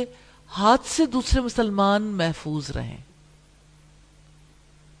کے ہاتھ سے دوسرے مسلمان محفوظ رہیں.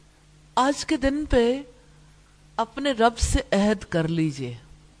 آج کے دن پہ اپنے رب سے عہد کر لیجئے،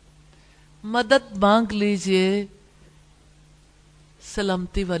 مدد مانگ لیجئے،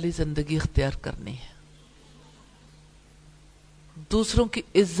 سلامتی والی زندگی اختیار کرنی ہے. دوسروں کی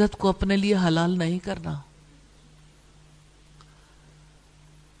عزت کو اپنے لیے حلال نہیں کرنا.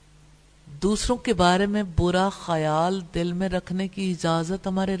 دوسروں کے بارے میں برا خیال دل میں رکھنے کی اجازت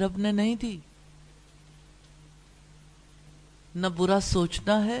ہمارے رب نے نہیں دی. نہ برا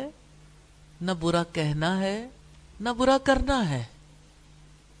سوچنا ہے، نہ برا کہنا ہے، نہ برا کرنا ہے.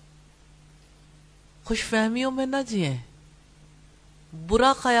 خوش فہمیوں میں نہ جئیں.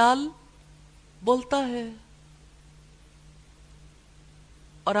 برا خیال بولتا ہے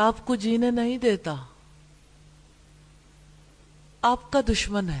اور آپ کو جینے نہیں دیتا، آپ کا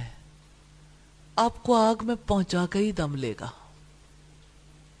دشمن ہے، آپ کو آگ میں پہنچا کے ہی دم لے گا.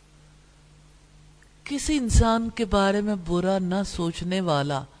 کسی انسان کے بارے میں برا نہ سوچنے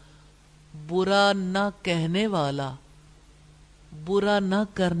والا، برا نہ کہنے والا برا نہ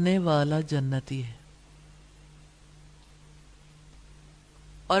کرنے والا جنتی ہے.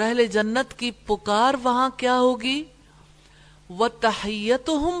 اور اہل جنت کی پکار وہاں کیا ہوگی؟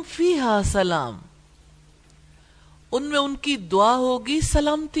 وَتَحِيَّتُهُمْ فِيهَا سلام. ان میں ان کی دعا ہوگی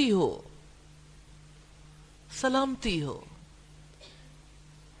سلامتی ہو، سلامتی ہو.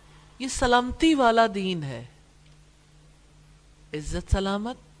 یہ سلامتی والا دین ہے. عزت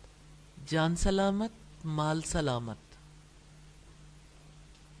سلامت، جان سلامت، مال سلامت.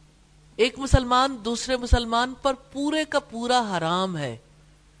 ایک مسلمان دوسرے مسلمان پر پورے کا پورا حرام ہے.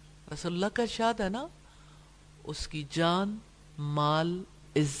 رسول اللہ کا ارشاد ہے نا، اس کی جان، مال،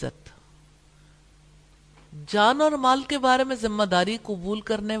 عزت. جان اور مال کے بارے میں ذمہ داری قبول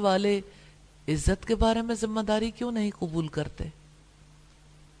کرنے والے عزت کے بارے میں ذمہ داری کیوں نہیں قبول کرتے؟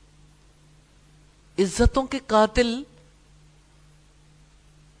 عزتوں کے قاتل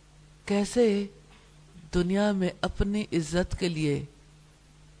کیسے دنیا میں اپنی عزت کے لیے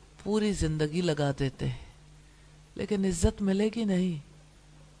پوری زندگی لگا دیتے ہیں، لیکن عزت ملے گی نہیں.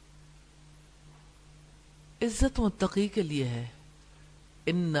 عزت متقی کے لیے ہے.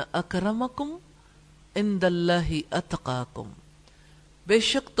 ان اکرمکم عند اللہ اتقاکم. بے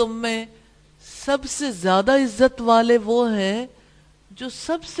شک تم میں سب سے زیادہ عزت والے وہ ہیں جو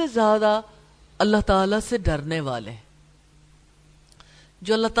سب سے زیادہ اللہ تعالیٰ سے ڈرنے والے،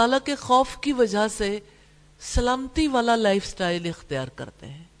 جو اللہ تعالیٰ کے خوف کی وجہ سے سلامتی والا لائف سٹائل اختیار کرتے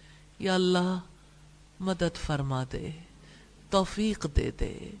ہیں. یا اللہ مدد فرما دے، توفیق دے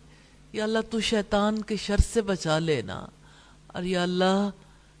دے. یا اللہ تو شیطان کے شر سے بچا لینا. اور یا اللہ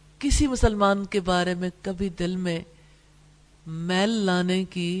کسی مسلمان کے بارے میں کبھی دل میں میل لانے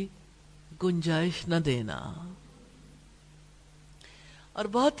کی گنجائش نہ دینا. اور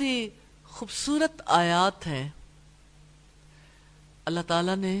بہت ہی خوبصورت آیات ہیں. اللہ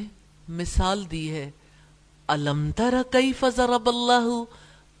تعالیٰ نے مثال دی ہے. الم تر کیف ضرب اللہ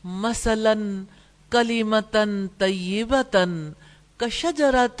مثلا کلمۃ طیبۃ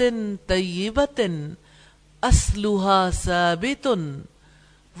کشجرۃ طیبۃ اصلها ثابت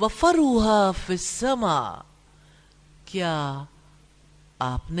وفرعها فی السماء. کیا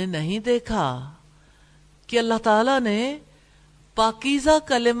آپ نے نہیں دیکھا کہ اللہ تعالیٰ نے پاکیزہ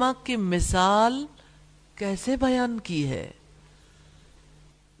کلمہ کی مثال کیسے بیان کی ہے؟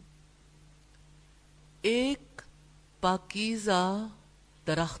 ایک پاکیزہ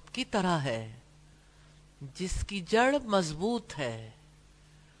درخت کی طرح ہے جس کی جڑ مضبوط ہے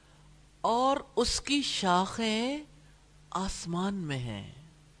اور اس کی شاخیں آسمان میں ہیں.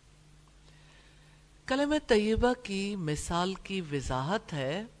 کلمہ طیبہ کی مثال کی وضاحت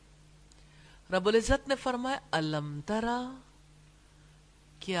ہے. رب العزت نے فرمایا الم ترا،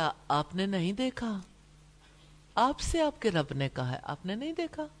 کیا آپ نے نہیں دیکھا؟ آپ سے آپ کے رب نے کہا ہے آپ نے نہیں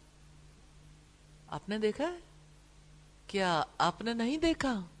دیکھا؟ آپ نے دیکھا ہے؟ کیا آپ نے نہیں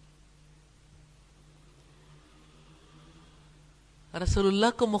دیکھا؟ رسول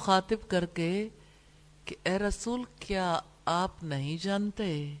اللہ کو مخاطب کر کے کہ اے رسول کیا آپ نہیں جانتے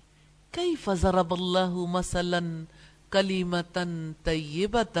کیف ضرب اللہ مثلا کلمۃ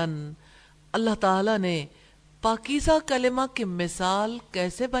طیبۃ، اللہ تعالیٰ نے پاکیزہ کلمہ کی مثال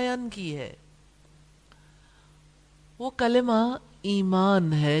کیسے بیان کی ہے؟ وہ کلمہ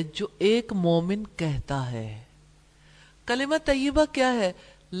ایمان ہے جو ایک مومن کہتا ہے. کلمہ طیبہ کیا ہے؟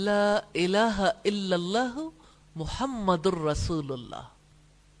 لا الہ الا اللہ محمد الرسول اللہ.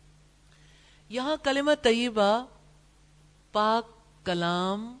 یہاں کلمہ طیبہ پاک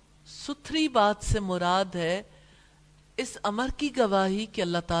کلام ستھری بات سے مراد ہے اس امر کی گواہی کہ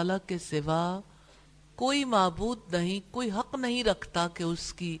اللہ تعالیٰ کے سوا کوئی معبود نہیں، کوئی حق نہیں رکھتا کہ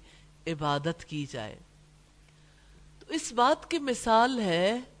اس کی عبادت کی جائے. تو اس بات کی مثال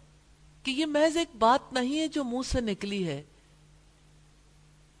ہے کہ یہ محض ایک بات نہیں ہے جو منہ سے نکلی ہے.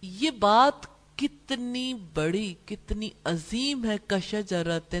 یہ بات کتنی بڑی، کتنی عظیم ہے.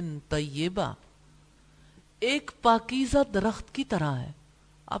 کشجرۃ طیبہ، ایک پاکیزہ درخت کی طرح ہے.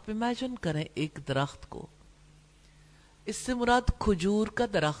 آپ امیجن کریں ایک درخت کو، اس سے مراد کھجور کا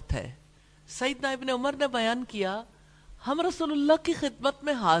درخت ہے. سیدنا ابن عمر نے بیان کیا ہم رسول اللہ کی خدمت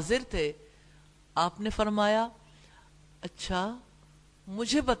میں حاضر تھے. آپ نے فرمایا اچھا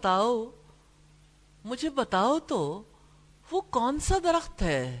مجھے بتاؤ تو وہ کون سا درخت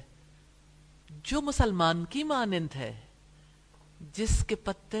ہے جو مسلمان کی مانند ہے، جس کے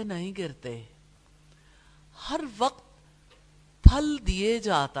پتے نہیں گرتے، ہر وقت پھل دیے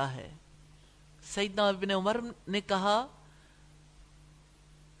جاتا ہے. سیدنا ابن عمر نے کہا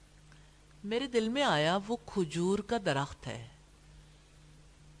میرے دل میں آیا وہ کھجور کا درخت ہے،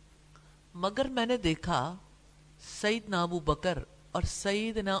 مگر میں نے دیکھا سیدنا ابو بکر اور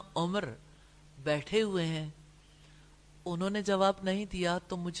سیدنا عمر بیٹھے ہوئے ہیں انہوں نے جواب نہیں دیا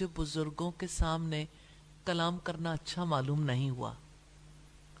تو مجھے بزرگوں کے سامنے کلام کرنا اچھا معلوم نہیں ہوا۔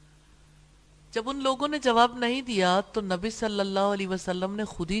 جب ان لوگوں نے جواب نہیں دیا تو نبی صلی اللہ علیہ وسلم نے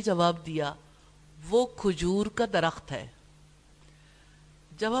خود ہی جواب دیا، وہ کھجور کا درخت ہے۔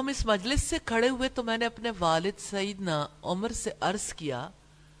 جب ہم اس مجلس سے کھڑے ہوئے تو میں نے اپنے والد سیدنا عمر سے عرض کیا،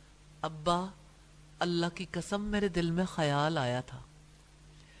 ابا، اللہ کی قسم میرے دل میں خیال آیا تھا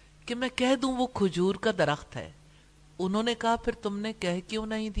کہ میں کہہ دوں وہ کھجور کا درخت ہے۔ انہوں نے کہا، پھر تم نے کہہ کیوں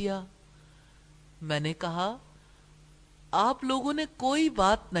نہیں دیا؟ میں نے کہا، آپ لوگوں نے کوئی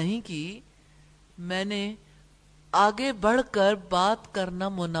بات نہیں کی، میں نے آگے بڑھ کر بات کرنا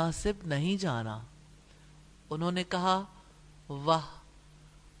مناسب نہیں جانا۔ انہوں نے کہا، واہ،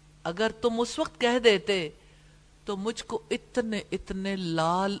 اگر تم اس وقت کہہ دیتے تو مجھ کو اتنے اتنے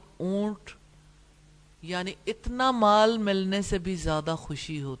لال اونٹ یعنی اتنا مال ملنے سے بھی زیادہ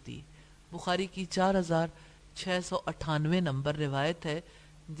خوشی ہوتی۔ بخاری کی 4698 نمبر روایت ہے،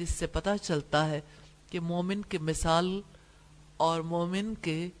 جس سے پتہ چلتا ہے کہ مومن کی مثال اور مومن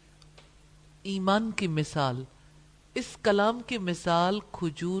کے ایمان کی مثال، اس کلام کی مثال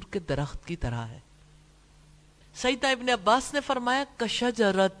کھجور کے درخت کی طرح ہے۔ سیدنا ابن عباس نے فرمایا،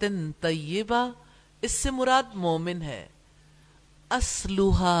 کشجرۃ طیبہ، اس سے مراد مومن ہے،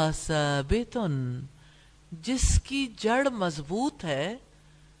 اصلھا ثابت، جس کی جڑ مضبوط ہے،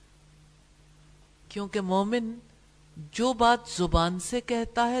 کیونکہ مومن جو بات زبان سے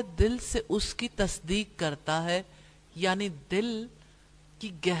کہتا ہے دل سے اس کی تصدیق کرتا ہے، یعنی دل کی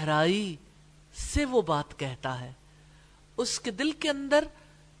گہرائی سے وہ بات کہتا ہے۔ اس کے دل کے اندر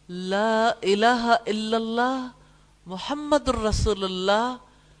لا الہ الا اللہ محمد الرسول اللہ،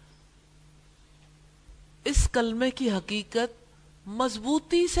 اس کلمے کی حقیقت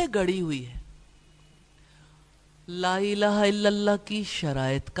مضبوطی سے گڑی ہوئی ہے۔ لا الہ الا اللہ کی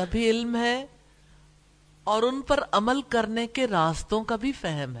شرائط کا بھی علم ہے اور ان پر عمل کرنے کے راستوں کا بھی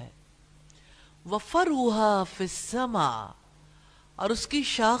فہم ہے۔ وَفَرُوهَا فِي السَّمَاءِ، اور اس کی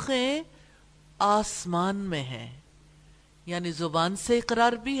شاخیں آسمان میں ہیں، یعنی زبان سے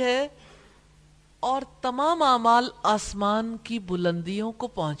اقرار بھی ہے اور تمام اعمال آسمان کی بلندیوں کو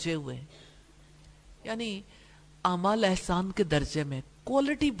پہنچے ہوئے ہیں، یعنی اعمال احسان کے درجے میں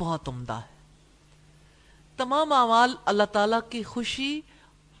کوالٹی بہت عمدہ ہے۔ تمام اعمال اللہ تعالیٰ کی خوشی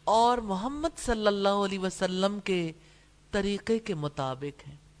اور محمد صلی اللہ علیہ وسلم کے طریقے کے مطابق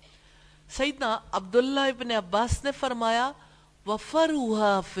ہیں۔ سیدنا عبداللہ ابن عباس نے فرمایا،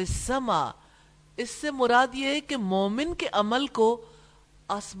 وَفَرُوهَا فِي السَّمَاءِ، اس سے مراد یہ ہے کہ مومن کے عمل کو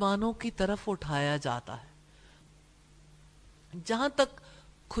آسمانوں کی طرف اٹھایا جاتا ہے۔ جہاں تک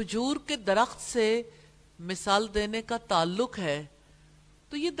کھجور کے درخت سے مثال دینے کا تعلق ہے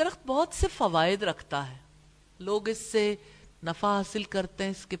تو یہ درخت بہت سے فوائد رکھتا ہے، لوگ اس سے نفع حاصل کرتے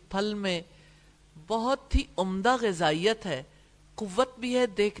ہیں، اس کے پھل میں بہت ہی عمدہ غذائیت ہے، قوت بھی ہے،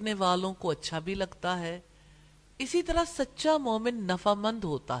 دیکھنے والوں کو اچھا بھی لگتا ہے۔ اسی طرح سچا مومن نفع مند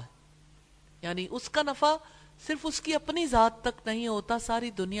ہوتا ہے، یعنی اس کا نفع صرف اس کی اپنی ذات تک نہیں ہوتا،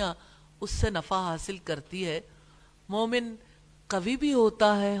 ساری دنیا اس سے نفع حاصل کرتی ہے۔ مومن قوی بھی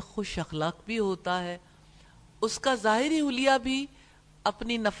ہوتا ہے، خوش اخلاق بھی ہوتا ہے، اس کا ظاہری حلیہ بھی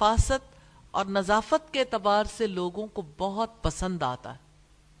اپنی نفاست اور نظافت کے اعتبار سے لوگوں کو بہت پسند آتا ہے۔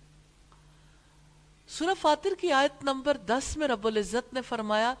 سورہ فاطر کی آیت نمبر 10 میں رب العزت نے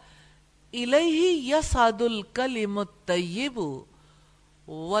فرمایا، الیہ یصعد الکلم الطیب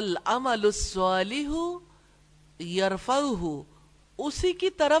والعمل الصالح یرفعہ، اسی کی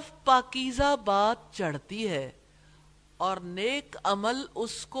طرف پاکیزہ بات چڑھتی ہے اور نیک عمل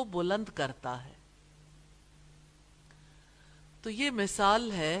اس کو بلند کرتا ہے۔ تو یہ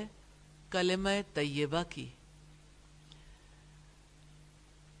مثال ہے کلمہ طیبہ کی۔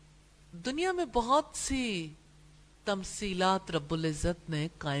 دنیا میں بہت سی تمثیلات رب العزت نے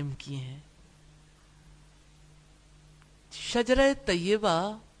قائم کی ہیں۔ شجرہ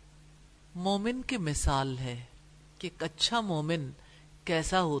طیبہ مومن کی مثال ہے کہ ایک اچھا مومن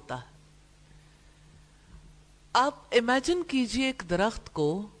کیسا ہوتا ہے۔ آپ امیجن کیجئے ایک درخت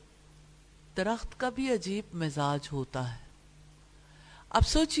کو، درخت کا بھی عجیب مزاج ہوتا ہے۔ اب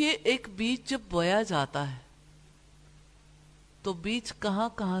سوچئے ایک بیج جب بویا جاتا ہے تو بیج کہاں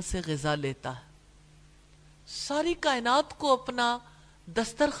کہاں سے غذا لیتا ہے، ساری کائنات کو اپنا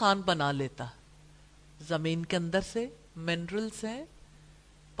دسترخوان بنا لیتا ہے۔ زمین کے اندر سے منرلز ہیں،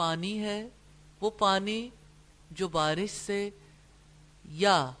 پانی ہے، وہ پانی جو بارش سے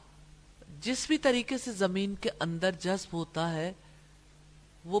یا جس بھی طریقے سے زمین کے اندر جذب ہوتا ہے،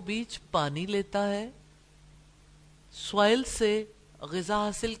 وہ بیج پانی لیتا ہے، سوائل سے غذا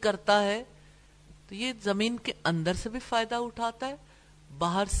حاصل کرتا ہے، تو یہ زمین کے اندر سے بھی فائدہ اٹھاتا ہے،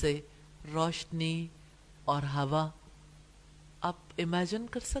 باہر سے روشنی اور ہوا آپ امیجن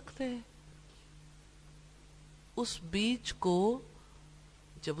کر سکتے ہیں اس بیج کو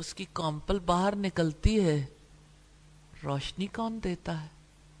جب اس کی کامپل باہر نکلتی ہے روشنی کون دیتا ہے؟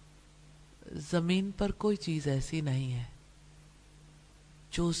 زمین پر کوئی چیز ایسی نہیں ہے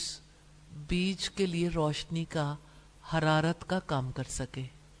جو اس بیج کے لیے روشنی کا، حرارت کا کام کر سکے۔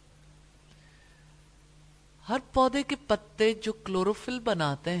 ہر پودے کے پتے جو کلوروفل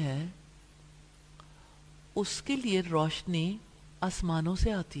بناتے ہیں اس کے لیے روشنی آسمانوں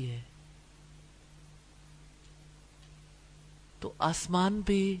سے آتی ہے، تو آسمان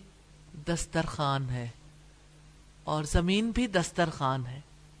بھی دسترخوان ہے اور زمین بھی دسترخوان ہے۔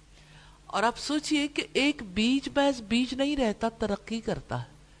 اور آپ سوچئے کہ ایک بیج محض بیج نہیں رہتا، ترقی کرتا ہے۔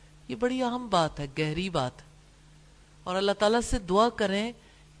 یہ بڑی اہم بات ہے، گہری بات ہے، اور اللہ تعالیٰ سے دعا کریں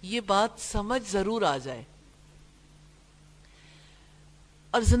یہ بات سمجھ ضرور آ جائے۔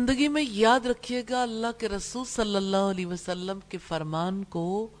 اور زندگی میں یاد رکھیے گا اللہ کے رسول صلی اللہ علیہ وسلم کے فرمان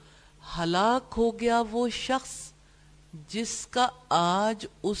کو، ہلاک ہو گیا وہ شخص جس کا آج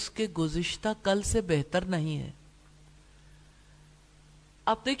اس کے گزشتہ کل سے بہتر نہیں ہے۔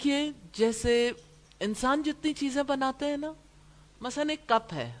 آپ دیکھیے جیسے انسان جتنی چیزیں بناتے ہیں نا، مثلا ایک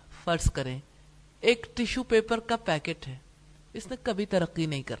کپ ہے، فرض کریں ایک ٹیشو پیپر کا پیکٹ ہے، اس نے کبھی ترقی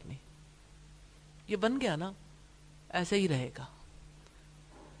نہیں کرنی، یہ بن گیا نا، ایسے ہی رہے گا۔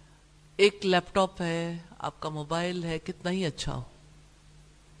 ایک لیپ ٹاپ ہے، آپ کا موبائل ہے، کتنا ہی اچھا ہو،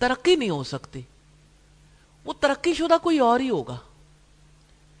 ترقی نہیں ہو سکتی، وہ ترقی شدہ کوئی اور ہی ہوگا۔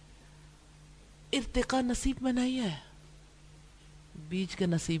 ارتقاء نصیب میں نہیں ہے، بیج کے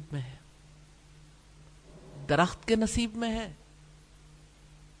نصیب میں ہے، درخت کے نصیب میں ہے۔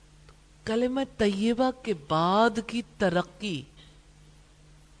 کلمہ طیبہ کے بعد کی ترقی،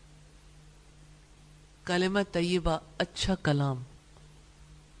 کلمہ طیبہ، اچھا کلام،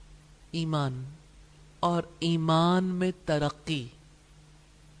 ایمان، اور ایمان میں ترقی،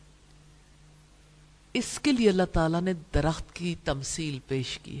 اس کے لیے اللہ تعالیٰ نے درخت کی تمثیل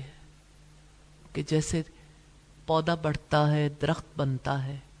پیش کی ہے کہ جیسے پودا بڑھتا ہے، درخت بنتا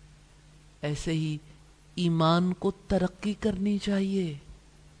ہے، ایسے ہی ایمان کو ترقی کرنی چاہیے۔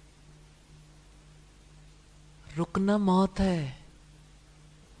 رکنا موت ہے،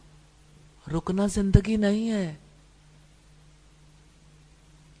 رکنا زندگی نہیں ہے۔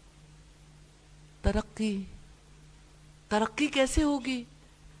 ترقی کیسے ہوگی؟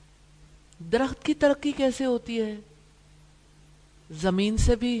 درخت کی ترقی کیسے ہوتی ہے؟ زمین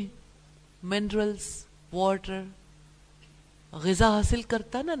سے بھی منرلز، واٹر، غذا حاصل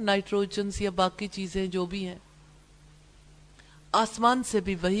کرتا ہے نا، نائٹروجنز یا باقی چیزیں جو بھی ہیں۔ آسمان سے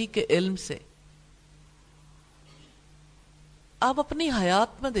بھی وہی کے علم سے۔ آپ اپنی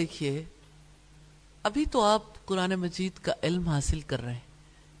حیات میں دیکھیے، ابھی تو آپ قرآن مجید کا علم حاصل کر رہے ہیں،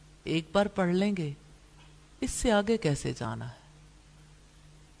 ایک بار پڑھ لیں گے، اس سے آگے کیسے جانا ہے؟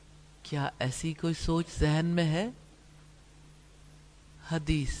 کیا ایسی کوئی سوچ ذہن میں ہے؟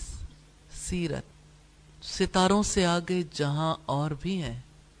 حدیث، سیرت، ستاروں سے آگے جہاں اور بھی ہیں،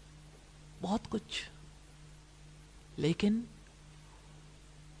 بہت کچھ، لیکن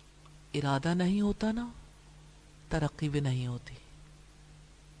ارادہ نہیں ہوتا نا، ترقی بھی نہیں ہوتی۔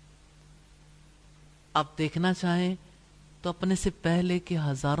 آپ دیکھنا چاہیں تو اپنے سے پہلے کے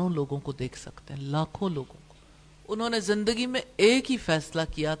ہزاروں لوگوں کو دیکھ سکتے ہیں، لاکھوں لوگوں کو، انہوں نے زندگی میں ایک ہی فیصلہ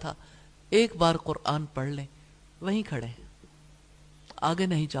کیا تھا، ایک بار قرآن پڑھ لیں، وہیں کھڑے ہیں، آگے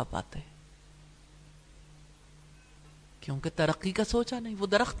نہیں جا پاتے، کیونکہ ترقی کا سوچا نہیں۔ وہ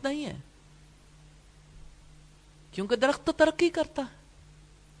درخت نہیں ہے، کیونکہ درخت تو ترقی کرتا ہے۔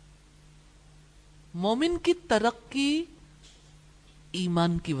 مومن کی ترقی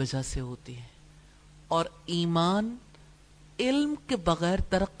ایمان کی وجہ سے ہوتی ہے، اور ایمان علم کے بغیر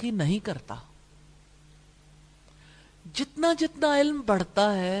ترقی نہیں کرتا۔ جتنا جتنا علم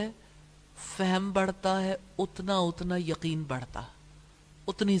بڑھتا ہے، فہم بڑھتا ہے، اتنا اتنا یقین بڑھتا،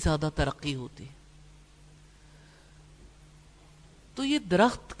 اتنی زیادہ ترقی ہوتی۔ تو یہ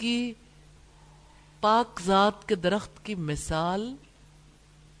درخت کی، پاک ذات کے درخت کی مثال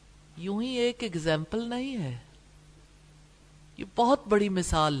یوں ہی ایک ایگزامپل نہیں ہے، یہ بہت بڑی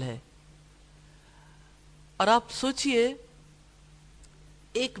مثال ہے۔ اور آپ سوچئے،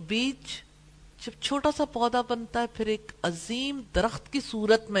 ایک بیج جب چھوٹا سا پودا بنتا ہے، پھر ایک عظیم درخت کی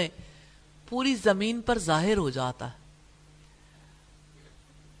صورت میں پوری زمین پر ظاہر ہو جاتا ہے،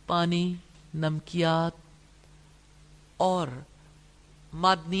 پانی، نمکیات اور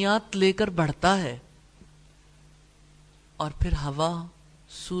معدنیات لے کر بڑھتا ہے، اور پھر ہوا،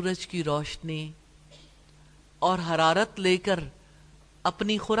 سورج کی روشنی اور حرارت لے کر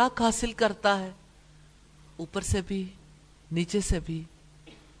اپنی خوراک حاصل کرتا ہے، اوپر سے بھی نیچے سے بھی۔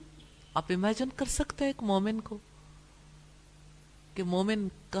 آپ امیجن کر سکتے ہیں ایک مومن کو کہ مومن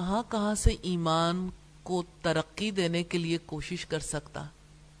کہاں کہاں سے ایمان کو ترقی دینے کے لیے کوشش کر سکتا.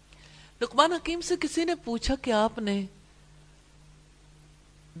 لقمان حکیم سے کسی نے پوچھا کہ آپ نے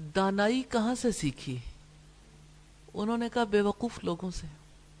دانائی کہاں سے سیکھی؟ انہوں نے کہا بے وقوف لوگوں سے.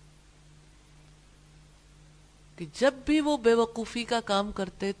 کہ جب بھی وہ بے وقوفی کا کام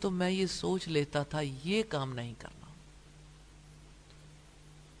کرتے تو میں یہ سوچ لیتا تھا یہ کام نہیں کرنا.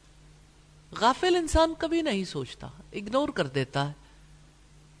 غافل انسان کبھی نہیں سوچتا، اگنور کر دیتا ہے،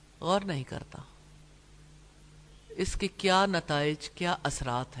 غور نہیں کرتا اس کے کیا نتائج، کیا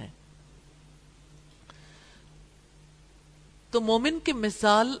اثرات ہیں. تو مومن کی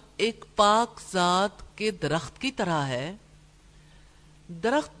مثال ایک پاک ذات کے درخت کی طرح ہے.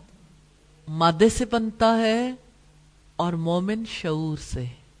 درخت مادے سے بنتا ہے اور مومن شعور سے.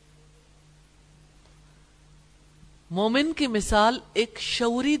 مومن کی مثال ایک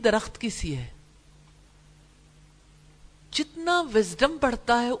شعوری درخت کی سی ہے. جتنا وزڈم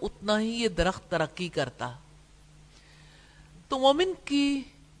بڑھتا ہے اتنا ہی یہ درخت ترقی کرتا. تو مومن کی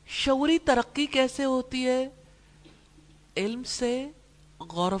شعوری ترقی کیسے ہوتی ہے؟ علم سے،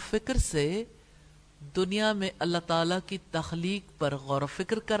 غور و فکر سے، دنیا میں اللہ تعالیٰ کی تخلیق پر غور و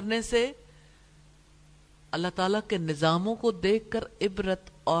فکر کرنے سے، اللہ تعالیٰ کے نظاموں کو دیکھ کر عبرت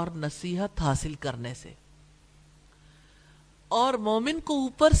اور نصیحت حاصل کرنے سے. اور مومن کو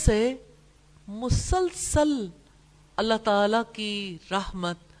اوپر سے مسلسل اللہ تعالیٰ کی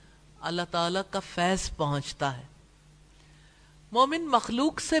رحمت، اللہ تعالیٰ کا فیض پہنچتا ہے. مومن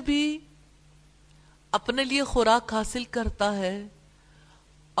مخلوق سے بھی اپنے لیے خوراک حاصل کرتا ہے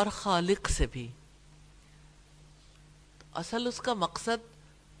اور خالق سے بھی. اصل اس کا مقصد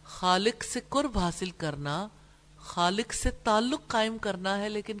خالق سے قرب حاصل کرنا، خالق سے تعلق قائم کرنا ہے،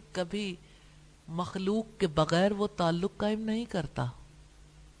 لیکن کبھی مخلوق کے بغیر وہ تعلق قائم نہیں کرتا،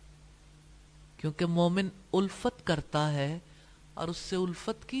 کیونکہ مومن الفت کرتا ہے اور اس سے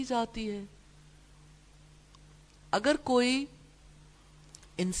الفت کی جاتی ہے. اگر کوئی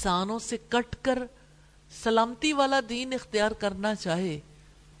انسانوں سے کٹ کر سلامتی والا دین اختیار کرنا چاہے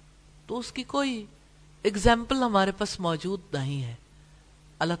تو اس کی کوئی اگزامپل ہمارے پاس موجود نہیں ہے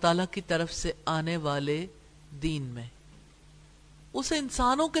اللہ تعالیٰ کی طرف سے آنے والے دین میں. اسے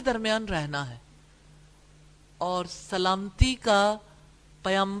انسانوں کے درمیان رہنا ہے اور سلامتی کا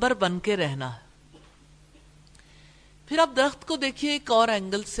پیامبر بن کے رہنا ہے. پھر آپ درخت کو دیکھیے ایک اور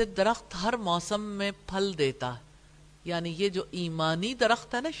اینگل سے. درخت ہر موسم میں پھل دیتا ہے، یعنی یہ جو ایمانی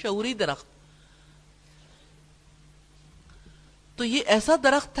درخت ہے نا، شعوری درخت، تو یہ ایسا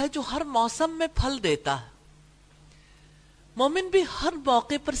درخت ہے جو ہر موسم میں پھل دیتا ہے. مومن بھی ہر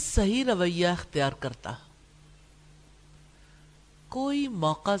موقع پر صحیح رویہ اختیار کرتا، کوئی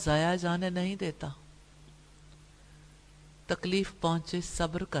موقع ضائع جانے نہیں دیتا. تکلیف پہنچے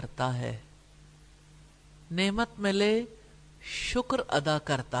صبر کرتا ہے، نعمت ملے شکر ادا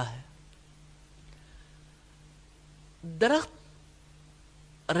کرتا ہے.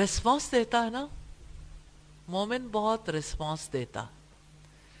 درخت ریسپانس دیتا ہے نا، مومن بہت ریسپانس دیتا،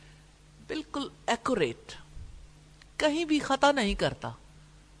 بالکل ایکوریٹ، کہیں بھی خطا نہیں کرتا،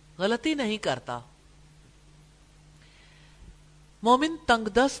 غلطی نہیں کرتا. مومن تنگ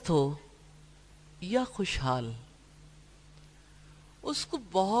دست ہو یا خوشحال، اس کو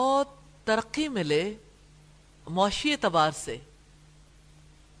بہت ترقی ملے معاشی اعتبار سے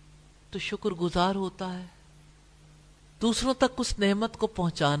تو شکر گزار ہوتا ہے، دوسروں تک اس نعمت کو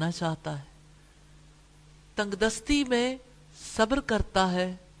پہنچانا چاہتا ہے. تنگ دستی میں صبر کرتا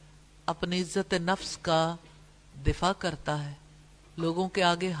ہے، اپنی عزت نفس کا دفاع کرتا ہے، لوگوں کے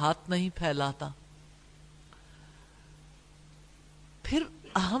آگے ہاتھ نہیں پھیلاتا. پھر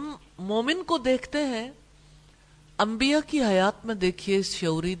ہم مومن کو دیکھتے ہیں، انبیاء کی حیات میں دیکھیے اس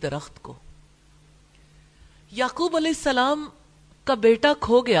شعوری درخت کو. یعقوب علیہ السلام کا بیٹا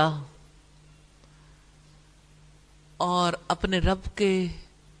کھو گیا اور اپنے رب کے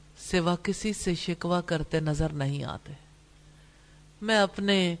سوا کسی سے شکوہ کرتے نظر نہیں آتے. میں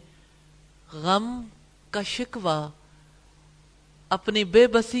اپنے غم کا شکوہ، اپنی بے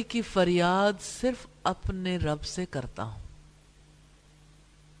بسی کی فریاد صرف اپنے رب سے کرتا ہوں.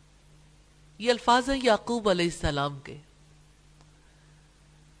 یہ الفاظ ہیں یعقوب علیہ السلام کے.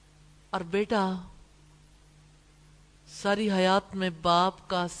 اور بیٹا ساری حیات میں باپ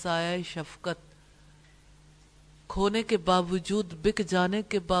کا سایہ شفقت، کھونے کے باوجود، بک جانے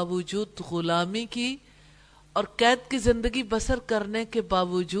کے باوجود، غلامی کی اور قید کی زندگی بسر کرنے کے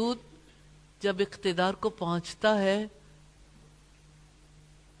باوجود جب اقتدار کو پہنچتا ہے،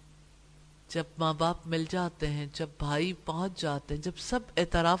 جب ماں باپ مل جاتے ہیں، جب بھائی پہنچ جاتے ہیں، جب سب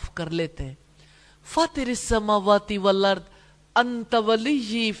اعتراف کر لیتے ہیں، فاطر السماوات والارض انت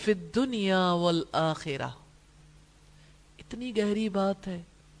ولی فی الدنیا والآخرہ، اتنی گہری بات ہے،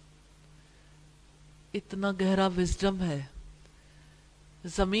 اتنا گہرا وزڈم ہے.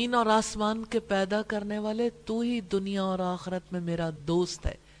 زمین اور آسمان کے پیدا کرنے والے تو ہی دنیا اور آخرت میں میرا دوست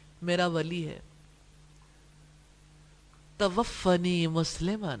ہے، میرا ولی ہے. توفنی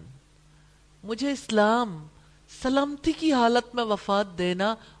مسلمن، مجھے اسلام سلامتی کی حالت میں وفات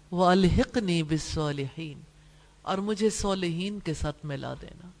دینا، والحقنی بالصالحین، اور مجھے صالحین کے ساتھ ملا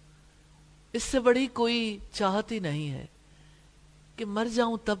دینا. اس سے بڑی کوئی چاہت ہی نہیں ہے کہ مر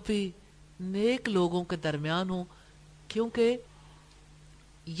جاؤں تب بھی نیک لوگوں کے درمیان ہوں، کیونکہ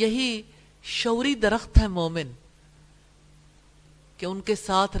یہی شعوری درخت ہے مومن، کہ ان کے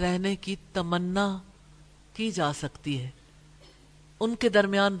ساتھ رہنے کی تمنا کی جا سکتی ہے، ان کے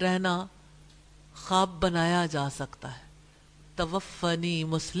درمیان رہنا خواب بنایا جا سکتا ہے. توفنی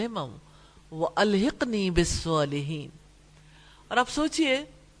مسلما والحقنی بالصالحین. اور آپ سوچئے،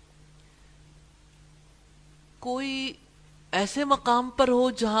 کوئی ایسے مقام پر ہو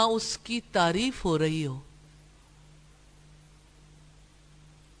جہاں اس کی تعریف ہو رہی ہو،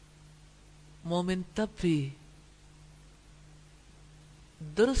 مومن تب بھی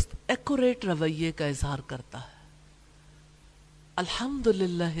درست ایکوریٹ رویے کا اظہار کرتا ہے.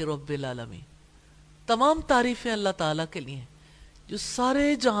 الحمدللہ رب العالمین، تمام تعریفیں اللہ تعالیٰ کے لیے ہیں جو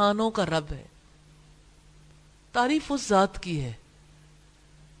سارے جہانوں کا رب ہے. تعریف اس ذات کی ہے،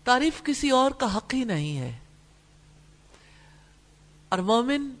 تعریف کسی اور کا حق ہی نہیں ہے. اور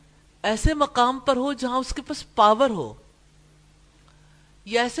مومن ایسے مقام پر ہو جہاں اس کے پاس پاور ہو،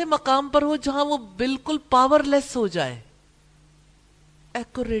 یا ایسے مقام پر ہو جہاں وہ بالکل پاور لیس ہو جائے.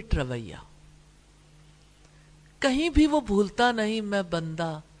 ایکوریٹ رویہ، کہیں بھی وہ بھولتا نہیں میں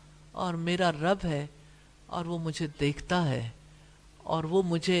بندہ اور میرا رب ہے، اور وہ مجھے دیکھتا ہے، اور وہ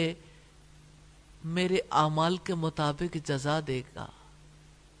مجھے میرے اعمال کے مطابق جزا دے گا.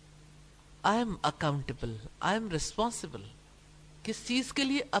 I am accountable, I am responsible. کس چیز کے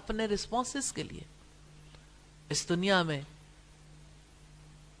لیے؟ اپنے رسپانسز کے لیے، اس دنیا میں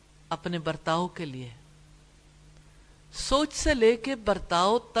اپنے برتاؤ کے لیے. سوچ سے لے کے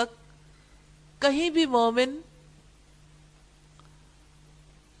برتاؤ تک کہیں بھی مومن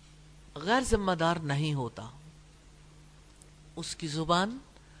غیر ذمہ دار نہیں ہوتا. اس کی زبان،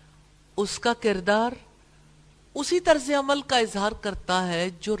 اس کا کردار اسی طرز عمل کا اظہار کرتا ہے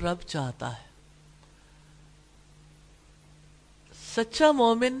جو رب چاہتا ہے. سچا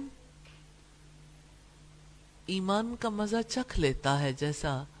مومن ایمان کا مزہ چکھ لیتا ہے،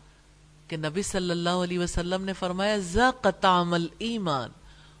 جیسا کہ نبی صلی اللہ علیہ وسلم نے فرمایا ذاق طعم الایمان،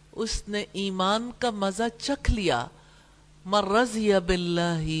 اس نے ایمان کا مزہ چکھ لیا. من رضی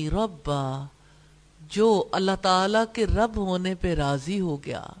باللہ ربا، جو اللہ تعالیٰ کے رب ہونے پہ راضی ہو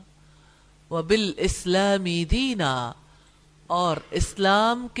گیا، وبالاسلام دینا، اور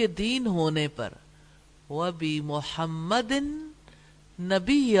اسلام کے دین ہونے پر، وبمحمد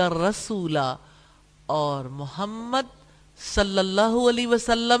نبی الرسول، اور محمد صلی اللہ علیہ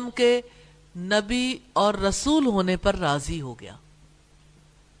وسلم کے نبی اور رسول ہونے پر راضی ہو گیا.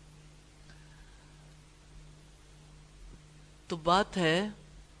 تو بات ہے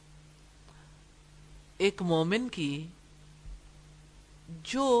ایک مومن کی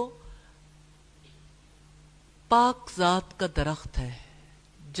جو پاک ذات کا درخت ہے،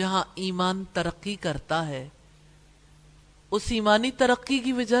 جہاں ایمان ترقی کرتا ہے. اس ایمانی ترقی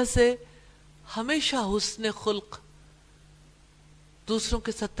کی وجہ سے ہمیشہ حسن خلق، دوسروں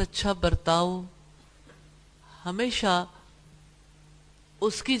کے ساتھ اچھا برتاؤ، ہمیشہ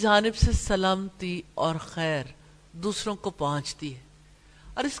اس کی جانب سے سلامتی اور خیر دوسروں کو پہنچتی ہے.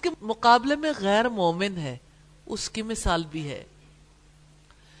 اور اس کے مقابلے میں غیر مومن ہے، اس کی مثال بھی ہے.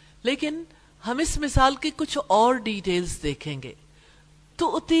 لیکن ہم اس مثال کی کچھ اور ڈیٹیلز دیکھیں گے.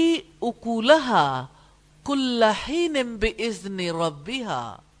 تؤتی اکولہا کل حین باذن ربہا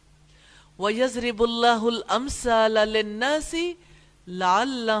ویضرب اللہ الامثال للناس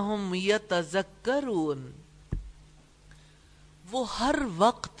لعلہم یتذکرون. وہ ہر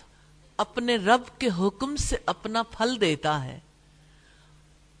وقت اپنے رب کے حکم سے اپنا پھل دیتا ہے،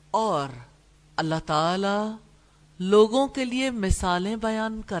 اور اللہ تعالی لوگوں کے لیے مثالیں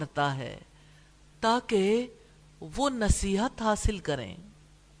بیان کرتا ہے تاکہ وہ نصیحت حاصل کریں.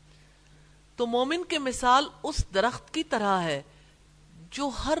 تو مومن کی مثال اس درخت کی طرح ہے جو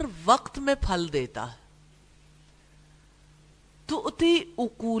ہر وقت میں پھل دیتا ہے. تؤتی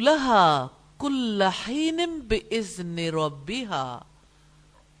اکولہا کل حین باذن ربہا،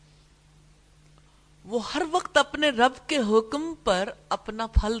 وہ ہر وقت اپنے رب کے حکم پر اپنا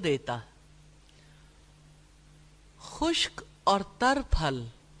پھل دیتا ہے. خشک اور تر پھل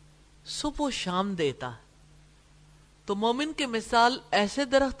صبح و شام دیتا ہے. تو مومن کی مثال ایسے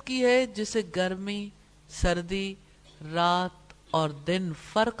درخت کی ہے جسے گرمی، سردی، رات اور دن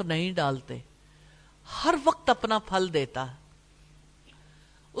فرق نہیں ڈالتے، ہر وقت اپنا پھل دیتا ہے.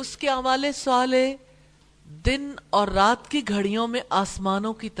 اس کے اعمال صالح دن اور رات کی گھڑیوں میں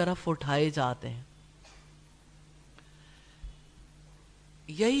آسمانوں کی طرف اٹھائے جاتے ہیں.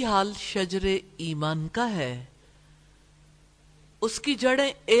 یہی حال شجر ایمان کا ہے. اس کی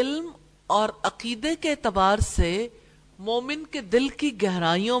جڑیں علم اور عقیدے کے اعتبار سے مومن کے دل کی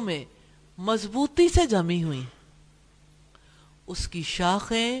گہرائیوں میں مضبوطی سے جمی ہوئی. اس کی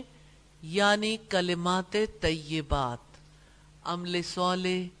شاخیں یعنی کلمات طیبات، عمل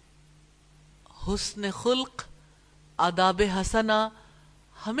صالح، حسن خلق، آداب حسنہ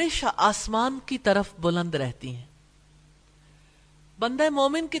ہمیشہ آسمان کی طرف بلند رہتی ہیں. بندہ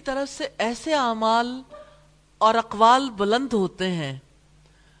مومن کی طرف سے ایسے اعمال اور اقوال بلند ہوتے ہیں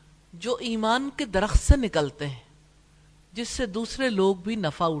جو ایمان کے درخت سے نکلتے ہیں، جس سے دوسرے لوگ بھی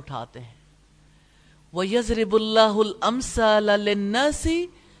نفع اٹھاتے ہیں. وَيَضْرِبُ اللَّهُ الْأَمْثَالَ لِلنَّاسِ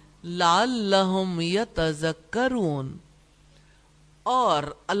لَعَلَّهُمْ يَتَذَكَّرُونَ. اور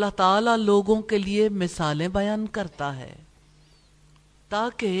اللہ تعالیٰ لوگوں کے لیے مثالیں بیان کرتا ہے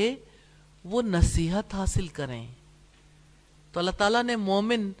تاکہ وہ نصیحت حاصل کریں. تو اللہ تعالیٰ نے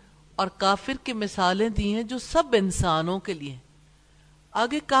مومن اور کافر کی مثالیں دی ہیں جو سب انسانوں کے لیے.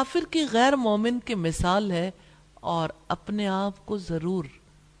 آگے کافر کی غیر مومن کی مثال ہے اور اپنے آپ کو ضرور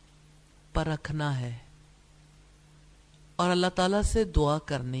پرکھنا ہے اور اللہ تعالیٰ سے دعا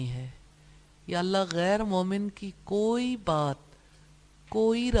کرنی ہے، یا اللہ غیر مومن کی کوئی بات،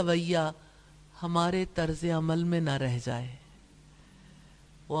 کوئی رویہ ہمارے طرز عمل میں نہ رہ جائے.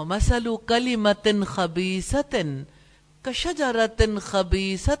 وَمَثَلُ كَلِمَةٍ خَبِيثَةٍ كَشَجَرَةٍ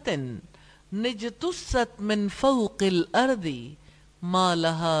خَبِيثَةٍ نِجْتُثَّتْ مِنْ فَوْقِ الْأَرْضِ مَا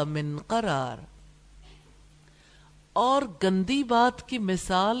لَهَا مِنْ قَرَارٍ. اور گندی بات کی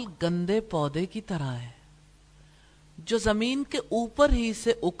مثال گندے پودے کی طرح ہے جو زمین کے اوپر ہی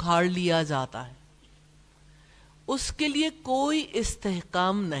سے اکھاڑ لیا جاتا ہے، اس کے لیے کوئی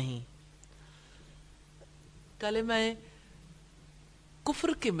استحکام نہیں. کلمہ کفر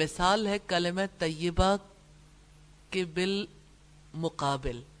کی مثال ہے کلمہ طیبہ کے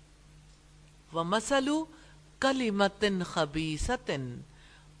بالمقابل. وَمَثَلُ كَلِمَةٍ خَبِيثَةٍ،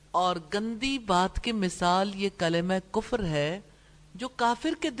 اور گندی بات کی مثال یہ کلمہ کفر ہے جو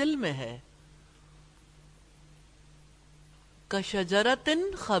کافر کے دل میں ہے. کَشَجَرَةٍ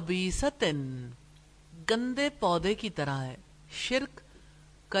خَبِيثَةٍ، گندے پودے کی طرح ہے. شرک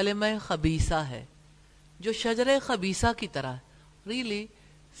کلمہ خبیثہ ہے جو شجرہ خبیثہ کی طرح ہے. ریلی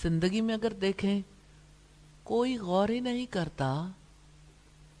زندگی میں اگر دیکھیں کوئی غور ہی نہیں کرتا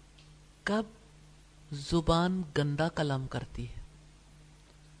کب زبان گندا کلام کرتی ہے.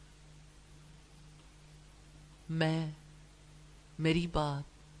 میری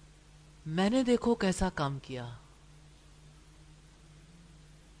بات، میں نے دیکھو کیسا کام کیا.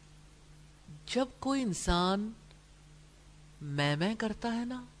 جب کوئی انسان میں کرتا ہے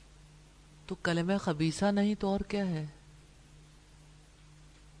نا تو کلمہ خبیثہ نہیں تو اور کیا ہے.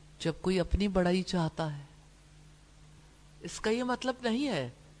 جب کوئی اپنی بڑائی چاہتا ہے، اس کا یہ مطلب نہیں ہے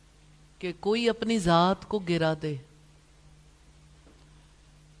کہ کوئی اپنی ذات کو گرا دے.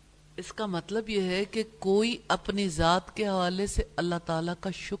 اس کا مطلب یہ ہے کہ کوئی اپنی ذات کے حوالے سے اللہ تعالیٰ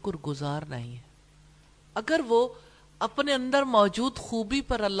کا شکر گزار نہیں ہے. اگر وہ اپنے اندر موجود خوبی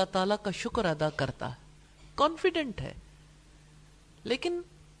پر اللہ تعالیٰ کا شکر ادا کرتا ہے، کانفیڈنٹ ہے، لیکن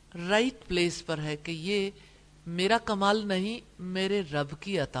رائٹ پلیس پر ہے کہ یہ میرا کمال نہیں، میرے رب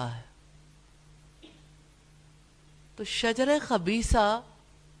کی عطا ہے. تو شجرہ خبیثہ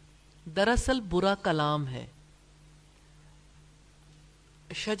دراصل برا کلام ہے.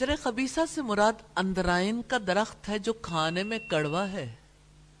 شجرہ خبیثہ سے مراد اندرائن کا درخت ہے جو کھانے میں کڑوا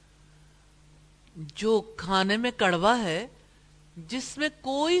ہے، جس میں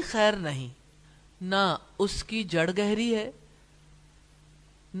کوئی خیر نہیں. نہ اس کی جڑ گہری ہے،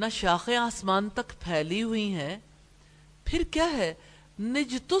 نہ شاخیں آسمان تک پھیلی ہوئی ہیں. پھر کیا ہے؟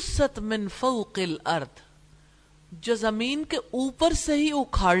 نجتثت من فوق الارض، جو زمین کے اوپر سے ہی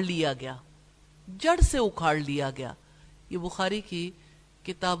اکھاڑ لیا گیا، جڑ سے اکھاڑ لیا گیا. یہ بخاری کی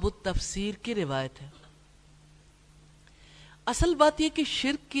کتاب التفسیر کی روایت ہے. اصل بات یہ کہ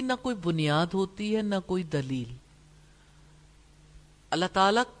شرک کی نہ کوئی بنیاد ہوتی ہے نہ کوئی دلیل. اللہ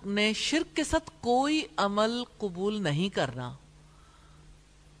تعالیٰ نے شرک کے ساتھ کوئی عمل قبول نہیں کرنا.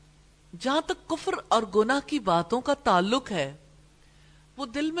 جہاں تک کفر اور گناہ کی باتوں کا تعلق ہے، وہ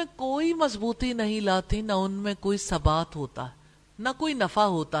دل میں کوئی مضبوطی نہیں لاتی، نہ ان میں کوئی ثبات ہوتا ہے، نہ کوئی نفع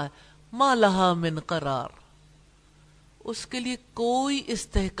ہوتا ہے. ما لہا من قرار، اس کے لیے کوئی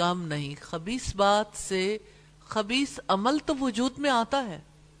استحکام نہیں. خبیث بات سے خبیث عمل تو وجود میں آتا ہے،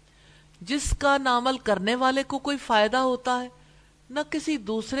 جس کا نہ عمل کرنے والے کو کوئی فائدہ ہوتا ہے نہ کسی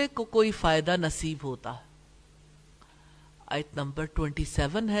دوسرے کو کوئی فائدہ نصیب ہوتا ہے. آیت نمبر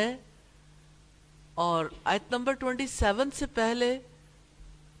 27 ہے، اور آیت نمبر 27 سے پہلے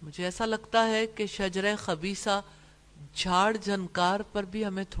مجھے ایسا لگتا ہے کہ شجرہ خبیثہ جھاڑ جھنکار پر بھی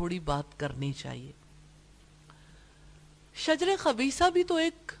ہمیں تھوڑی بات کرنی چاہیے. شجرہ خبیثہ بھی تو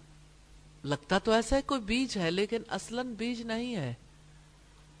ایک، لگتا تو ایسا ہے کوئی بیج ہے، لیکن اصلاً بیج نہیں ہے.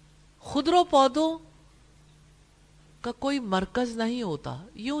 خضرو پودوں کا کوئی مرکز نہیں ہوتا،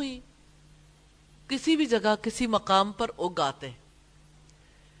 یوں ہی کسی بھی جگہ کسی مقام پر اگاتے ہیں،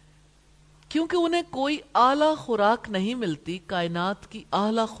 کیونکہ انہیں کوئی اعلیٰ خوراک نہیں ملتی، کائنات کی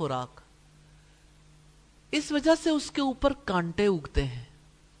اعلیٰ خوراک، اس وجہ سے اس کے اوپر کانٹے اگتے ہیں.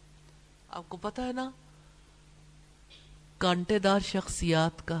 آپ کو پتہ ہے نا کانٹے دار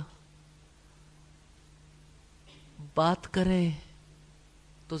شخصیات کا بات کریں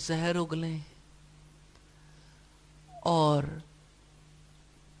تو زہر اگلیں اور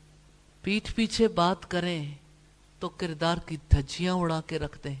پیٹھ پیچھے بات کریں تو کردار کی دھجیاں اڑا کے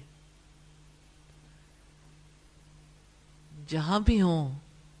رکھتے ہیں. جہاں بھی ہوں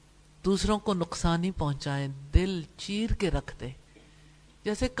دوسروں کو نقصانی پہنچائیں، دل چیر کے رکھتے.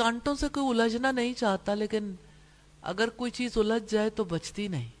 جیسے کانٹوں سے کوئی الجھنا نہیں چاہتا، لیکن اگر کوئی چیز الجھ جائے تو بچتی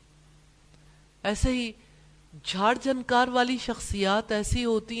نہیں. ایسے ہی جھاڑ جھنکار والی شخصیات ایسی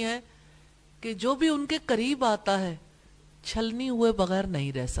ہوتی ہیں کہ جو بھی ان کے قریب آتا ہے چھلنی ہوئے بغیر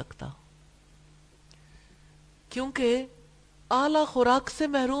نہیں رہ سکتا، کیونکہ اعلیٰ خوراک سے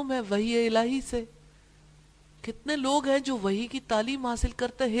محروم ہے، وحی الہی سے. کتنے لوگ ہیں جو وحی کی تعلیم حاصل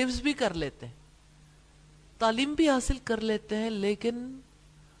کرتے ہیں، حفظ بھی کر لیتے ہیں، تعلیم بھی حاصل کر لیتے ہیں، لیکن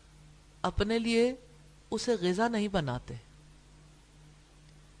اپنے لیے اسے غذا نہیں بناتے.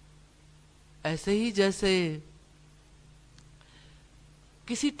 ایسے ہی جیسے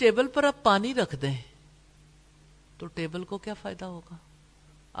کسی ٹیبل پر آپ پانی رکھ دیں تو ٹیبل کو کیا فائدہ ہوگا؟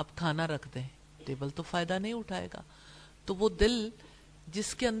 آپ کھانا رکھ دیں، ٹیبل تو فائدہ نہیں اٹھائے گا. تو وہ دل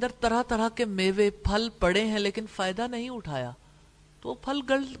جس کے اندر طرح طرح کے میوے پھل پڑے ہیں لیکن فائدہ نہیں اٹھایا، تو وہ پھل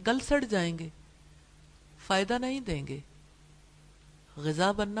گل سڑ جائیں گے، فائدہ نہیں دیں گے.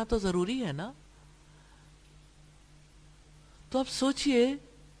 غذا بننا تو ضروری ہے نا. تو اب سوچئے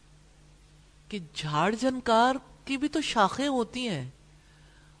کہ جھاڑ جھنکار کی بھی تو شاخیں ہوتی ہیں،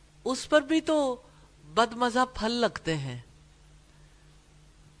 اس پر بھی تو بدمزہ پھل لگتے ہیں.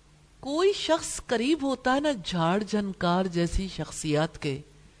 کوئی شخص قریب ہوتا ہے نا جھاڑ جھنکار جیسی شخصیات کے،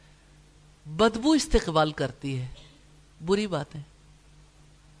 بدبو استقبال کرتی ہے، بری باتیں،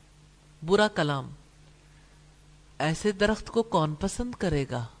 برا کلام. ایسے درخت کو کون پسند کرے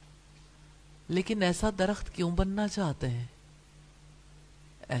گا؟ لیکن ایسا درخت کیوں بننا چاہتے ہیں؟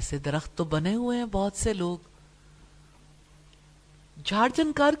 ایسے درخت تو بنے ہوئے ہیں بہت سے لوگ. جھاڑ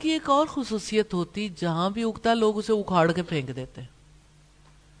جھنکار کی ایک اور خصوصیت ہوتی، جہاں بھی اگتا لوگ اسے اکھاڑ کے پھینک دیتے ہیں،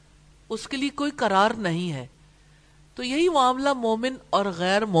 اس کے لیے کوئی قرار نہیں ہے. تو یہی معاملہ مومن اور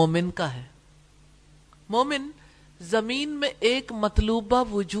غیر مومن کا ہے. مومن زمین میں ایک مطلوبہ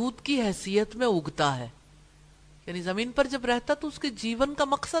وجود کی حیثیت میں اگتا ہے، یعنی زمین پر جب رہتا تو اس کے جیون کا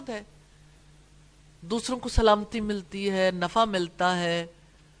مقصد ہے، دوسروں کو سلامتی ملتی ہے، نفع ملتا ہے.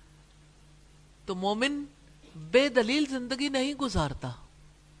 تو مومن بے دلیل زندگی نہیں گزارتا،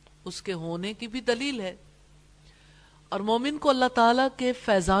 اس کے ہونے کی بھی دلیل ہے. اور مومن کو اللہ تعالیٰ کے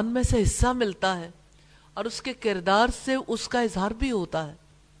فیضان میں سے حصہ ملتا ہے، اور اس کے کردار سے اس کا اظہار بھی ہوتا ہے.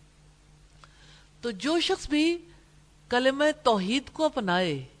 تو جو شخص بھی کلمہ توحید کو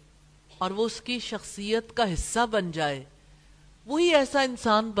اپنائے اور وہ اس کی شخصیت کا حصہ بن جائے، وہی ایسا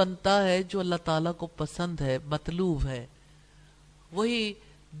انسان بنتا ہے جو اللہ تعالیٰ کو پسند ہے، مطلوب ہے. وہی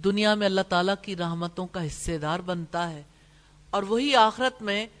دنیا میں اللہ تعالیٰ کی رحمتوں کا حصے دار بنتا ہے، اور وہی آخرت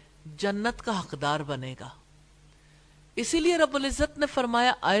میں جنت کا حقدار بنے گا. اسی لیے رب العزت نے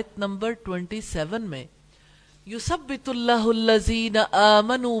فرمایا آیت نمبر 27 میں، یثبت اللہ الذین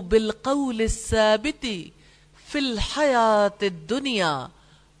آمنوا بالقول الثابت فی الحیاۃ الدنیا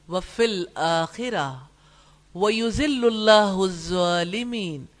وفی الآخرہ ویذل اللہ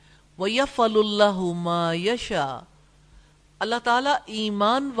الظالمین ویفعل اللہ ما یشاء. اللہ تعالیٰ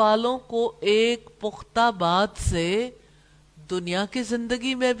ایمان والوں کو ایک پختہ بات سے دنیا کی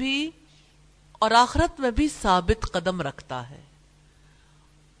زندگی میں بھی اور آخرت میں بھی ثابت قدم رکھتا ہے،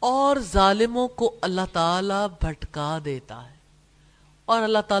 اور ظالموں کو اللہ تعالیٰ بھٹکا دیتا ہے، اور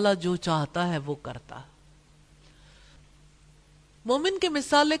اللہ تعالیٰ جو چاہتا ہے وہ کرتا ہے. مومن کی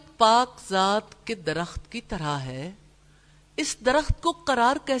مثال ایک پاک ذات کے درخت کی طرح ہے. اس درخت کو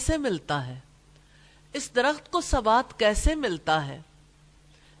قرار کیسے ملتا ہے؟ اس درخت کو ثبات کیسے ملتا ہے؟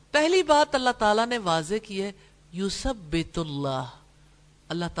 پہلی بات اللہ تعالیٰ نے واضح کی ہے، یثبت اللہ،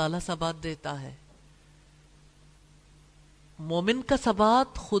 اللہ تعالیٰ ثبات دیتا ہے. مومن کا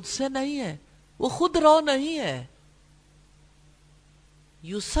ثبات خود سے نہیں ہے، وہ خود رو نہیں ہے.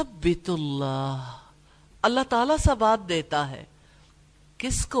 یثبت اللہ، اللہ تعالیٰ ثبات دیتا ہے.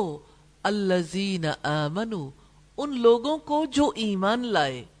 کس کو؟ الذین آمنوا، ان لوگوں کو جو ایمان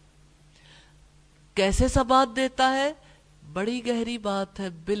لائے. کیسے ثبات دیتا ہے؟ بڑی گہری بات ہے.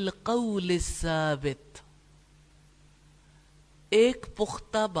 بالقول الثابت، ایک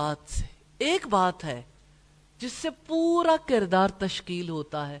پختہ بات سے. ایک بات ہے جس سے پورا کردار تشکیل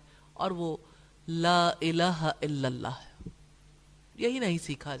ہوتا ہے، اور وہ لا الہ الا اللہ ہے. یہی نہیں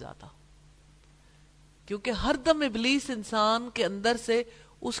سیکھا جاتا، کیونکہ ہر دم ابلیس انسان کے اندر سے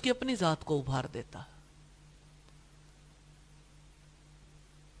اس کی اپنی ذات کو ابھار دیتا ہے.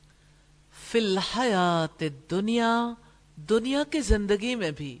 فی الحیات الدنیا، دنیا کی زندگی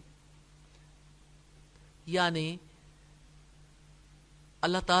میں بھی. یعنی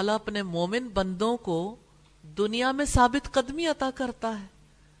اللہ تعالیٰ اپنے مومن بندوں کو دنیا میں ثابت قدمی عطا کرتا ہے،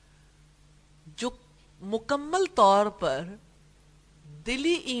 جو مکمل طور پر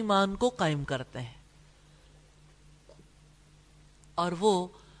دلی ایمان کو قائم کرتے ہیں، اور وہ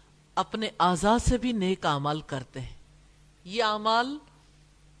اپنے اعضاء سے بھی نیک اعمال کرتے ہیں. یہ اعمال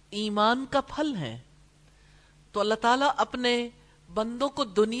ایمان کا پھل ہیں. تو اللہ تعالیٰ اپنے بندوں کو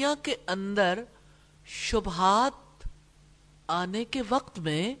دنیا کے اندر شبہات آنے کے وقت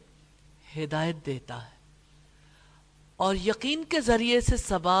میں ہدایت دیتا ہے، اور یقین کے ذریعے سے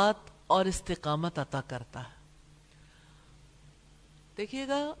ثبات اور استقامت عطا کرتا ہے. دیکھیے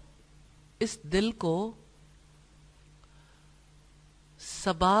گا، اس دل کو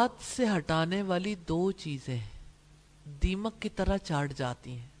ثبات سے ہٹانے والی دو چیزیں دیمک کی طرح چاٹ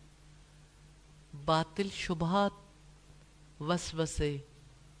جاتی ہیں: باطل شبہات، وسوسے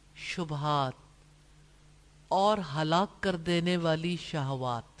شبہات، اور ہلاک کر دینے والی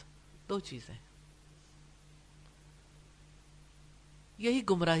شہوات. دو چیزیں یہی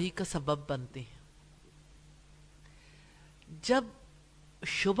گمراہی کا سبب بنتی ہیں. جب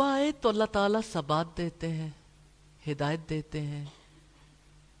شبہ آئے تو اللہ تعالیٰ ثبات دیتے ہیں، ہدایت دیتے ہیں،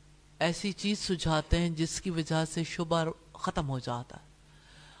 ایسی چیز سجھاتے ہیں جس کی وجہ سے شبہ ختم ہو جاتا ہے.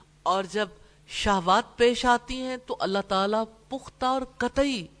 اور جب شہوات پیش آتی ہیں تو اللہ تعالیٰ پختہ اور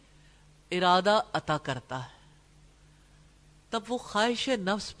قطعی ارادہ عطا کرتا ہے. تب وہ خواہش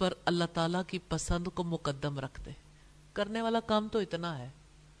نفس پر اللہ تعالیٰ کی پسند کو مقدم رکھتے. کرنے والا کام تو اتنا ہے،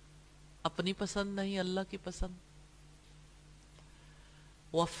 اپنی پسند نہیں، اللہ کی پسند.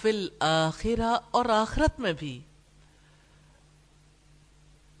 وَفِي الْآخِرَةِ، اور آخرت میں بھی.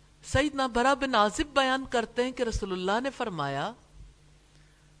 سیدنا برا بن عازب بیان کرتے ہیں کہ رسول اللہ نے فرمایا،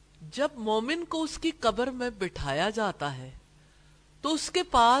 جب مومن کو اس کی قبر میں بٹھایا جاتا ہے تو اس کے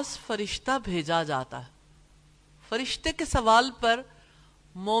پاس فرشتہ بھیجا جاتا ہے. فرشتے کے سوال پر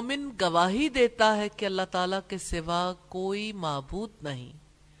مومن گواہی دیتا ہے کہ اللہ تعالیٰ کے سوا کوئی معبود نہیں،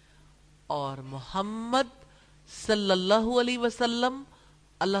 اور محمد صلی اللہ علیہ وسلم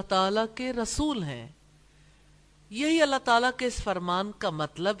اللہ تعالیٰ کے رسول ہیں. یہی اللہ تعالیٰ کے اس فرمان کا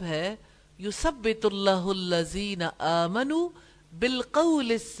مطلب ہے، یثبت اللہ الذین آمنوا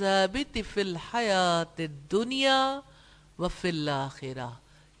بالقول الثابت فی الحیات الدنیا وفی الآخرہ.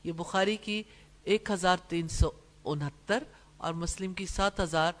 یہ بخاری کی 1369 اور مسلم کی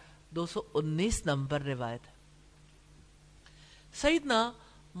 7219 نمبر روایت ہے. سیدنا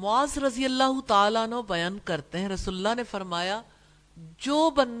معاذ رضی اللہ تعالیٰ عنہ بیان کرتے ہیں، رسول اللہ نے فرمایا، جو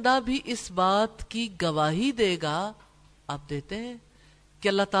بندہ بھی اس بات کی گواہی دے گا، آپ دیتے ہیں، کہ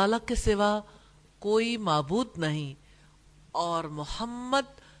اللہ تعالیٰ کے سوا کوئی معبود نہیں، اور محمد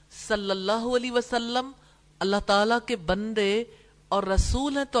صلی اللہ علیہ وسلم اللہ تعالیٰ کے بندے اور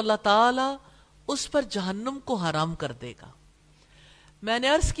رسول ہیں، تو اللہ تعالیٰ اس پر جہنم کو حرام کر دے گا. میں نے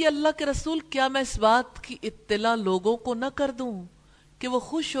عرض کی، اللہ کے رسول، کیا میں اس بات کی اطلاع لوگوں کو نہ کر دوں کہ وہ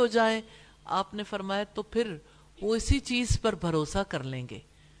خوش ہو جائیں؟ آپ نے فرمایا، تو پھر وہ اسی چیز پر بھروسہ کر لیں گے،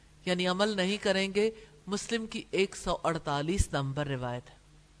 یعنی عمل نہیں کریں گے. مسلم کی 148 نمبر روایت ہے.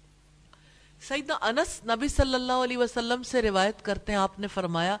 سیدنا انس نبی صلی اللہ علیہ وسلم سے روایت کرتے ہیں، آپ نے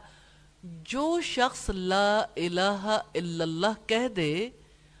فرمایا، جو شخص لا الہ الا اللہ کہہ دے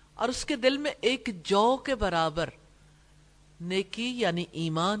اور اس کے دل میں ایک جو کے برابر نیکی یعنی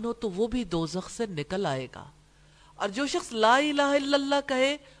ایمان ہو، تو وہ بھی دوزخ سے نکل آئے گا. اور جو شخص لا الہ الا اللہ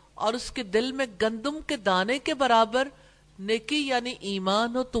کہے اور اس کے دل میں گندم کے دانے کے برابر نیکی یعنی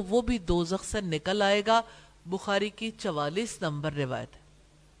ایمان ہو، تو وہ بھی دوزخ سے نکل آئے گا. بخاری کی 44 نمبر روایت ہے.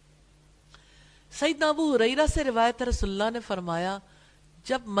 سیدنا ابو ہریرہ سے روایت ہے، رسول اللہ نے فرمایا،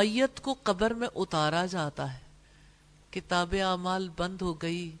 جب میت کو قبر میں اتارا جاتا ہے، کتاب اعمال بند ہو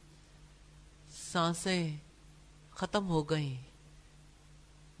گئی، سانسیں ختم ہو گئیں،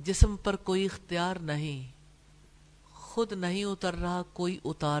 جسم پر کوئی اختیار نہیں، خود نہیں اتر رہا، کوئی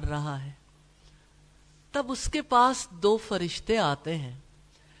اتار رہا ہے، تب اس کے پاس دو فرشتے آتے ہیں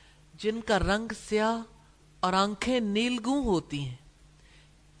جن کا رنگ سیاہ اور آنکھیں نیلگوں ہوتی ہیں،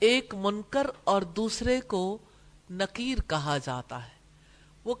 ایک منکر اور دوسرے کو نکیر کہا جاتا ہے۔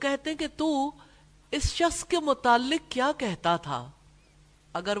 وہ کہتے ہیں کہ تو اس شخص کے متعلق کیا کہتا تھا؟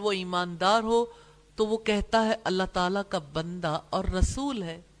 اگر وہ ایماندار ہو تو وہ کہتا ہے اللہ تعالیٰ کا بندہ اور رسول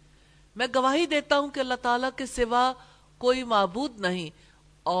ہے، میں گواہی دیتا ہوں کہ اللہ تعالیٰ کے سوا کوئی معبود نہیں،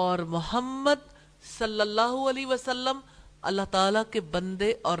 اور محمد صلی اللہ علیہ وسلم اللہ تعالیٰ کے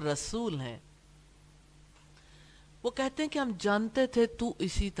بندے اور رسول ہیں۔ وہ کہتے ہیں کہ ہم جانتے تھے تو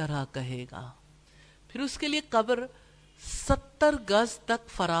اسی طرح کہے گا۔ پھر اس کے لیے قبر 70 گز تک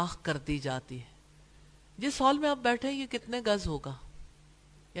فراخ کر دی جاتی ہے۔ جس ہال میں آپ بیٹھے ہیں یہ کتنے گز ہوگا؟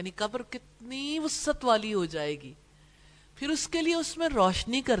 یعنی قبر کتنی وسعت والی ہو جائے گی۔ پھر اس کے لیے اس میں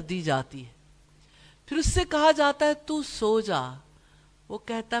روشنی کر دی جاتی ہے۔ پھر اس سے کہا جاتا ہے تو سو جا۔ وہ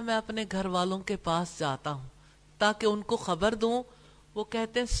کہتا ہے میں اپنے گھر والوں کے پاس جاتا ہوں تاکہ ان کو خبر دوں۔ وہ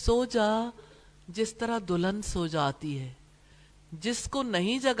کہتے ہیں سو جا جس طرح دلہن سو جاتی ہے، جس کو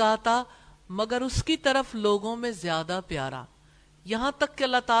نہیں جگاتا مگر اس کی طرف لوگوں میں زیادہ پیارا، یہاں تک کہ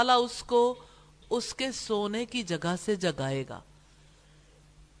اللہ تعالیٰ اس کو اس کے سونے کی جگہ سے جگائے گا۔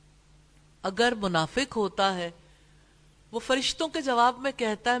 اگر منافق ہوتا ہے وہ فرشتوں کے جواب میں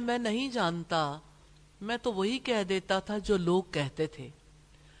کہتا ہے میں نہیں جانتا، میں تو وہی کہہ دیتا تھا جو لوگ کہتے تھے۔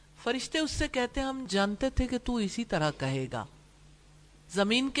 فرشتے اس سے کہتے ہیں ہم جانتے تھے کہ تو اسی طرح کہے گا۔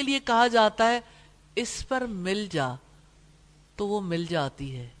 زمین کے لیے کہا جاتا ہے اس پر مل جا، تو وہ مل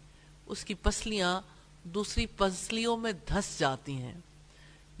جاتی ہے، اس کی پسلیاں دوسری پسلیوں میں دھس جاتی ہیں۔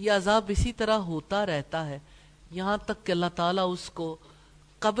 یہ عذاب اسی طرح ہوتا رہتا ہے یہاں تک کہ اللہ تعالیٰ اس کو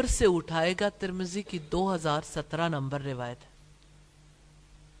قبر سے اٹھائے گا۔ ترمذی کی 2017 نمبر روایت ہے۔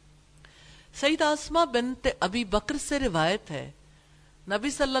 سیدہ اسماء بنت ابی بکر سے روایت ہے، نبی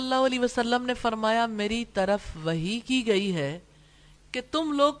صلی اللہ علیہ وسلم نے فرمایا میری طرف وحی کی گئی ہے کہ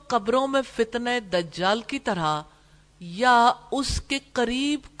تم لوگ قبروں میں فتنہ دجال کی طرح یا اس کے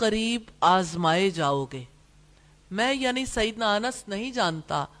قریب قریب آزمائے جاؤ گے۔ میں یعنی سیدنا انس نہیں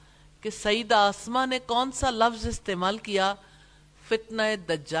جانتا کہ سیدہ اسماء نے کون سا لفظ استعمال کیا، فتنہ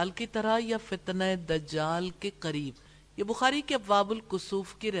دجال کی طرح یا فتنہ دجال کے قریب۔ یہ بخاری کے ابواب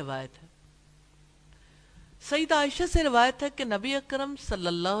الکسوف کی روایت ہے۔ سیدہ عائشہ سے روایت ہے کہ نبی اکرم صلی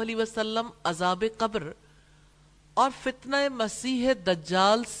اللہ علیہ وسلم عذاب قبر اور فتنہ مسیح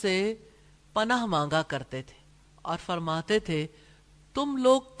دجال سے پناہ مانگا کرتے تھے اور فرماتے تھے تم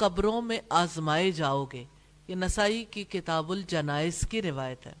لوگ قبروں میں آزمائے جاؤ گے۔ یہ نسائی کی کتاب الجنائز کی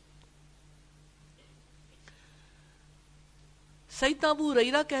روایت ہے۔ سیدنا ابو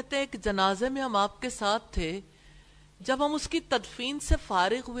ہریرہ کہتے ہیں ایک جنازے میں ہم آپ کے ساتھ تھے، جب ہم اس کی تدفین سے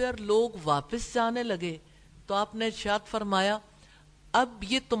فارغ ہوئے اور لوگ واپس جانے لگے تو آپ نے ارشاد فرمایا اب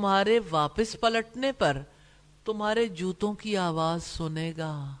یہ تمہارے واپس پلٹنے پر تمہارے جوتوں کی آواز سنے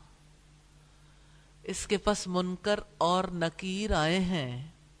گا۔ اس کے پس منکر اور نکیر آئے ہیں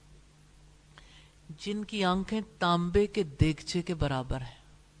جن کی آنکھیں تانبے کے دیگچے کے برابر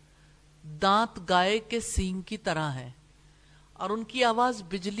ہیں، دانت گائے کے سینگ کی طرح ہیں اور ان کی آواز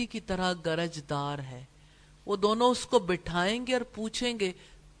بجلی کی طرح گرجدار ہے۔ وہ دونوں اس کو بٹھائیں گے اور پوچھیں گے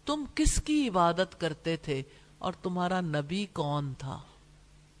تم کس کی عبادت کرتے تھے اور تمہارا نبی کون تھا؟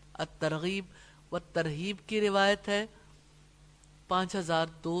 الترغیب و ترہیب کی روایت ہے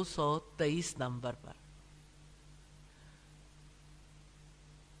 5223 نمبر پر۔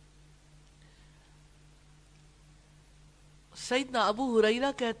 سیدنا ابو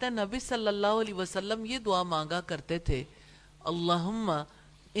ہریرہ کہتے ہیں نبی صلی اللہ علیہ وسلم یہ دعا مانگا کرتے تھے اللہم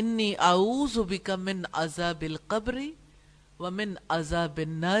انی اعوذ بک من عذاب القبر ومن عذاب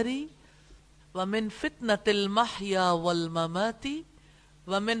النار ومن فتنة المحیا والممات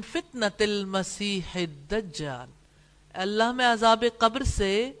ومن فتنة المسیح الدجال۔ اللہ میں عذاب قبر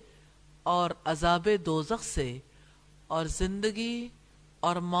سے اور عذاب دوزخ سے اور زندگی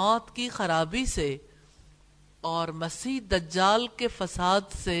اور موت کی خرابی سے اور مسیح دجال کے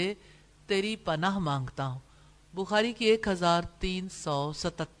فساد سے تیری پناہ مانگتا ہوں۔ بخاری کی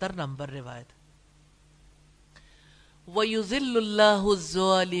 1377 نمبر روایت۔ وَيُذِلُّ اللَّهُ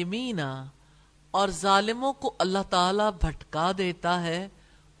الظَّالِمِينَ، اور ظالموں کو اللہ تعالیٰ بھٹکا دیتا ہے۔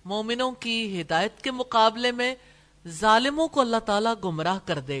 مومنوں کی ہدایت کے مقابلے میں ظالموں کو اللہ تعالیٰ گمراہ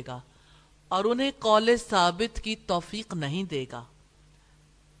کر دے گا اور انہیں قول ثابت کی توفیق نہیں دے گا۔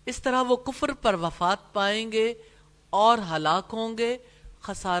 اس طرح وہ کفر پر وفات پائیں گے اور ہلاک ہوں گے،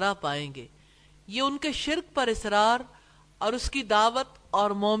 خسارہ پائیں گے۔ یہ ان کے شرک پر اصرار اور اس کی دعوت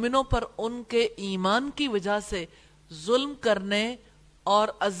اور مومنوں پر ان کے ایمان کی وجہ سے ظلم کرنے اور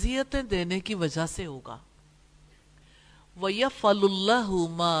اذیتیں دینے کی وجہ سے ہوگا۔ وَيَفْعَلُ اللَّهُ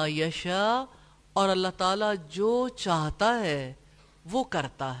مَا يَشَاءُ، اور اللہ تعالیٰ جو چاہتا ہے وہ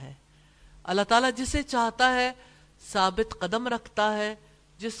کرتا ہے۔ اللہ تعالیٰ جسے چاہتا ہے ثابت قدم رکھتا ہے،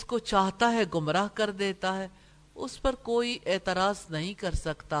 جس کو چاہتا ہے گمراہ کر دیتا ہے، اس پر کوئی اعتراض نہیں کر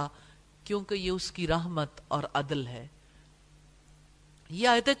سکتا، کیونکہ یہ اس کی رحمت اور عدل ہے۔ یہ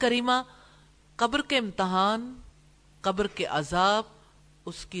آیت کریمہ قبر کے امتحان، قبر کے عذاب،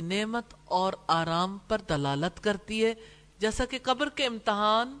 اس کی نعمت اور آرام پر دلالت کرتی ہے۔ جیسا کہ قبر کے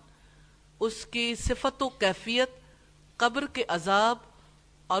امتحان، اس کی صفت و کیفیت، قبر کے عذاب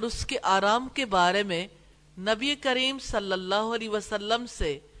اور اس کے آرام کے بارے میں نبی کریم صلی اللہ علیہ وسلم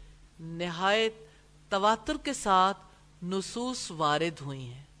سے نہایت تواتر کے ساتھ نصوص وارد ہوئی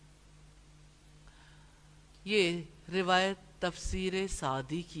ہیں۔ یہ روایت تفسیر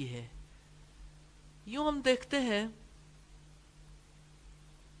سعدی کی ہے۔ یوں ہم دیکھتے ہیں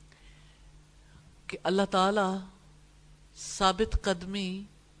کہ اللہ تعالی ثابت قدمی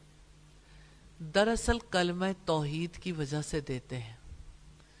دراصل کلمہ توحید کی وجہ سے دیتے ہیں۔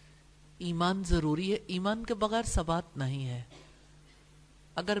 ایمان ضروری ہے، ایمان کے بغیر ثبات نہیں ہے۔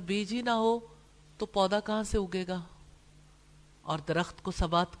 اگر بیج ہی نہ ہو تو پودا کہاں سے اگے گا، اور درخت کو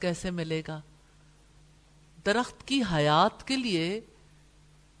ثبات کیسے ملے گا؟ درخت کی حیات کے لیے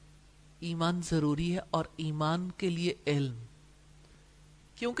ایمان ضروری ہے، اور ایمان کے لیے علم،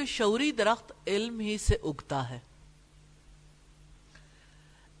 کیونکہ شعوری درخت علم ہی سے اگتا ہے،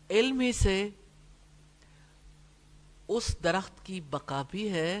 علم ہی سے اس درخت کی بقا بھی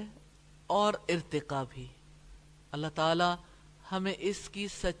ہے اور ارتقا بھی۔ اللہ تعالی ہمیں اس کی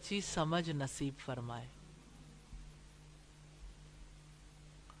سچی سمجھ نصیب فرمائے۔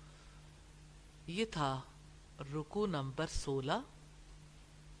 یہ تھا رکوع نمبر 16۔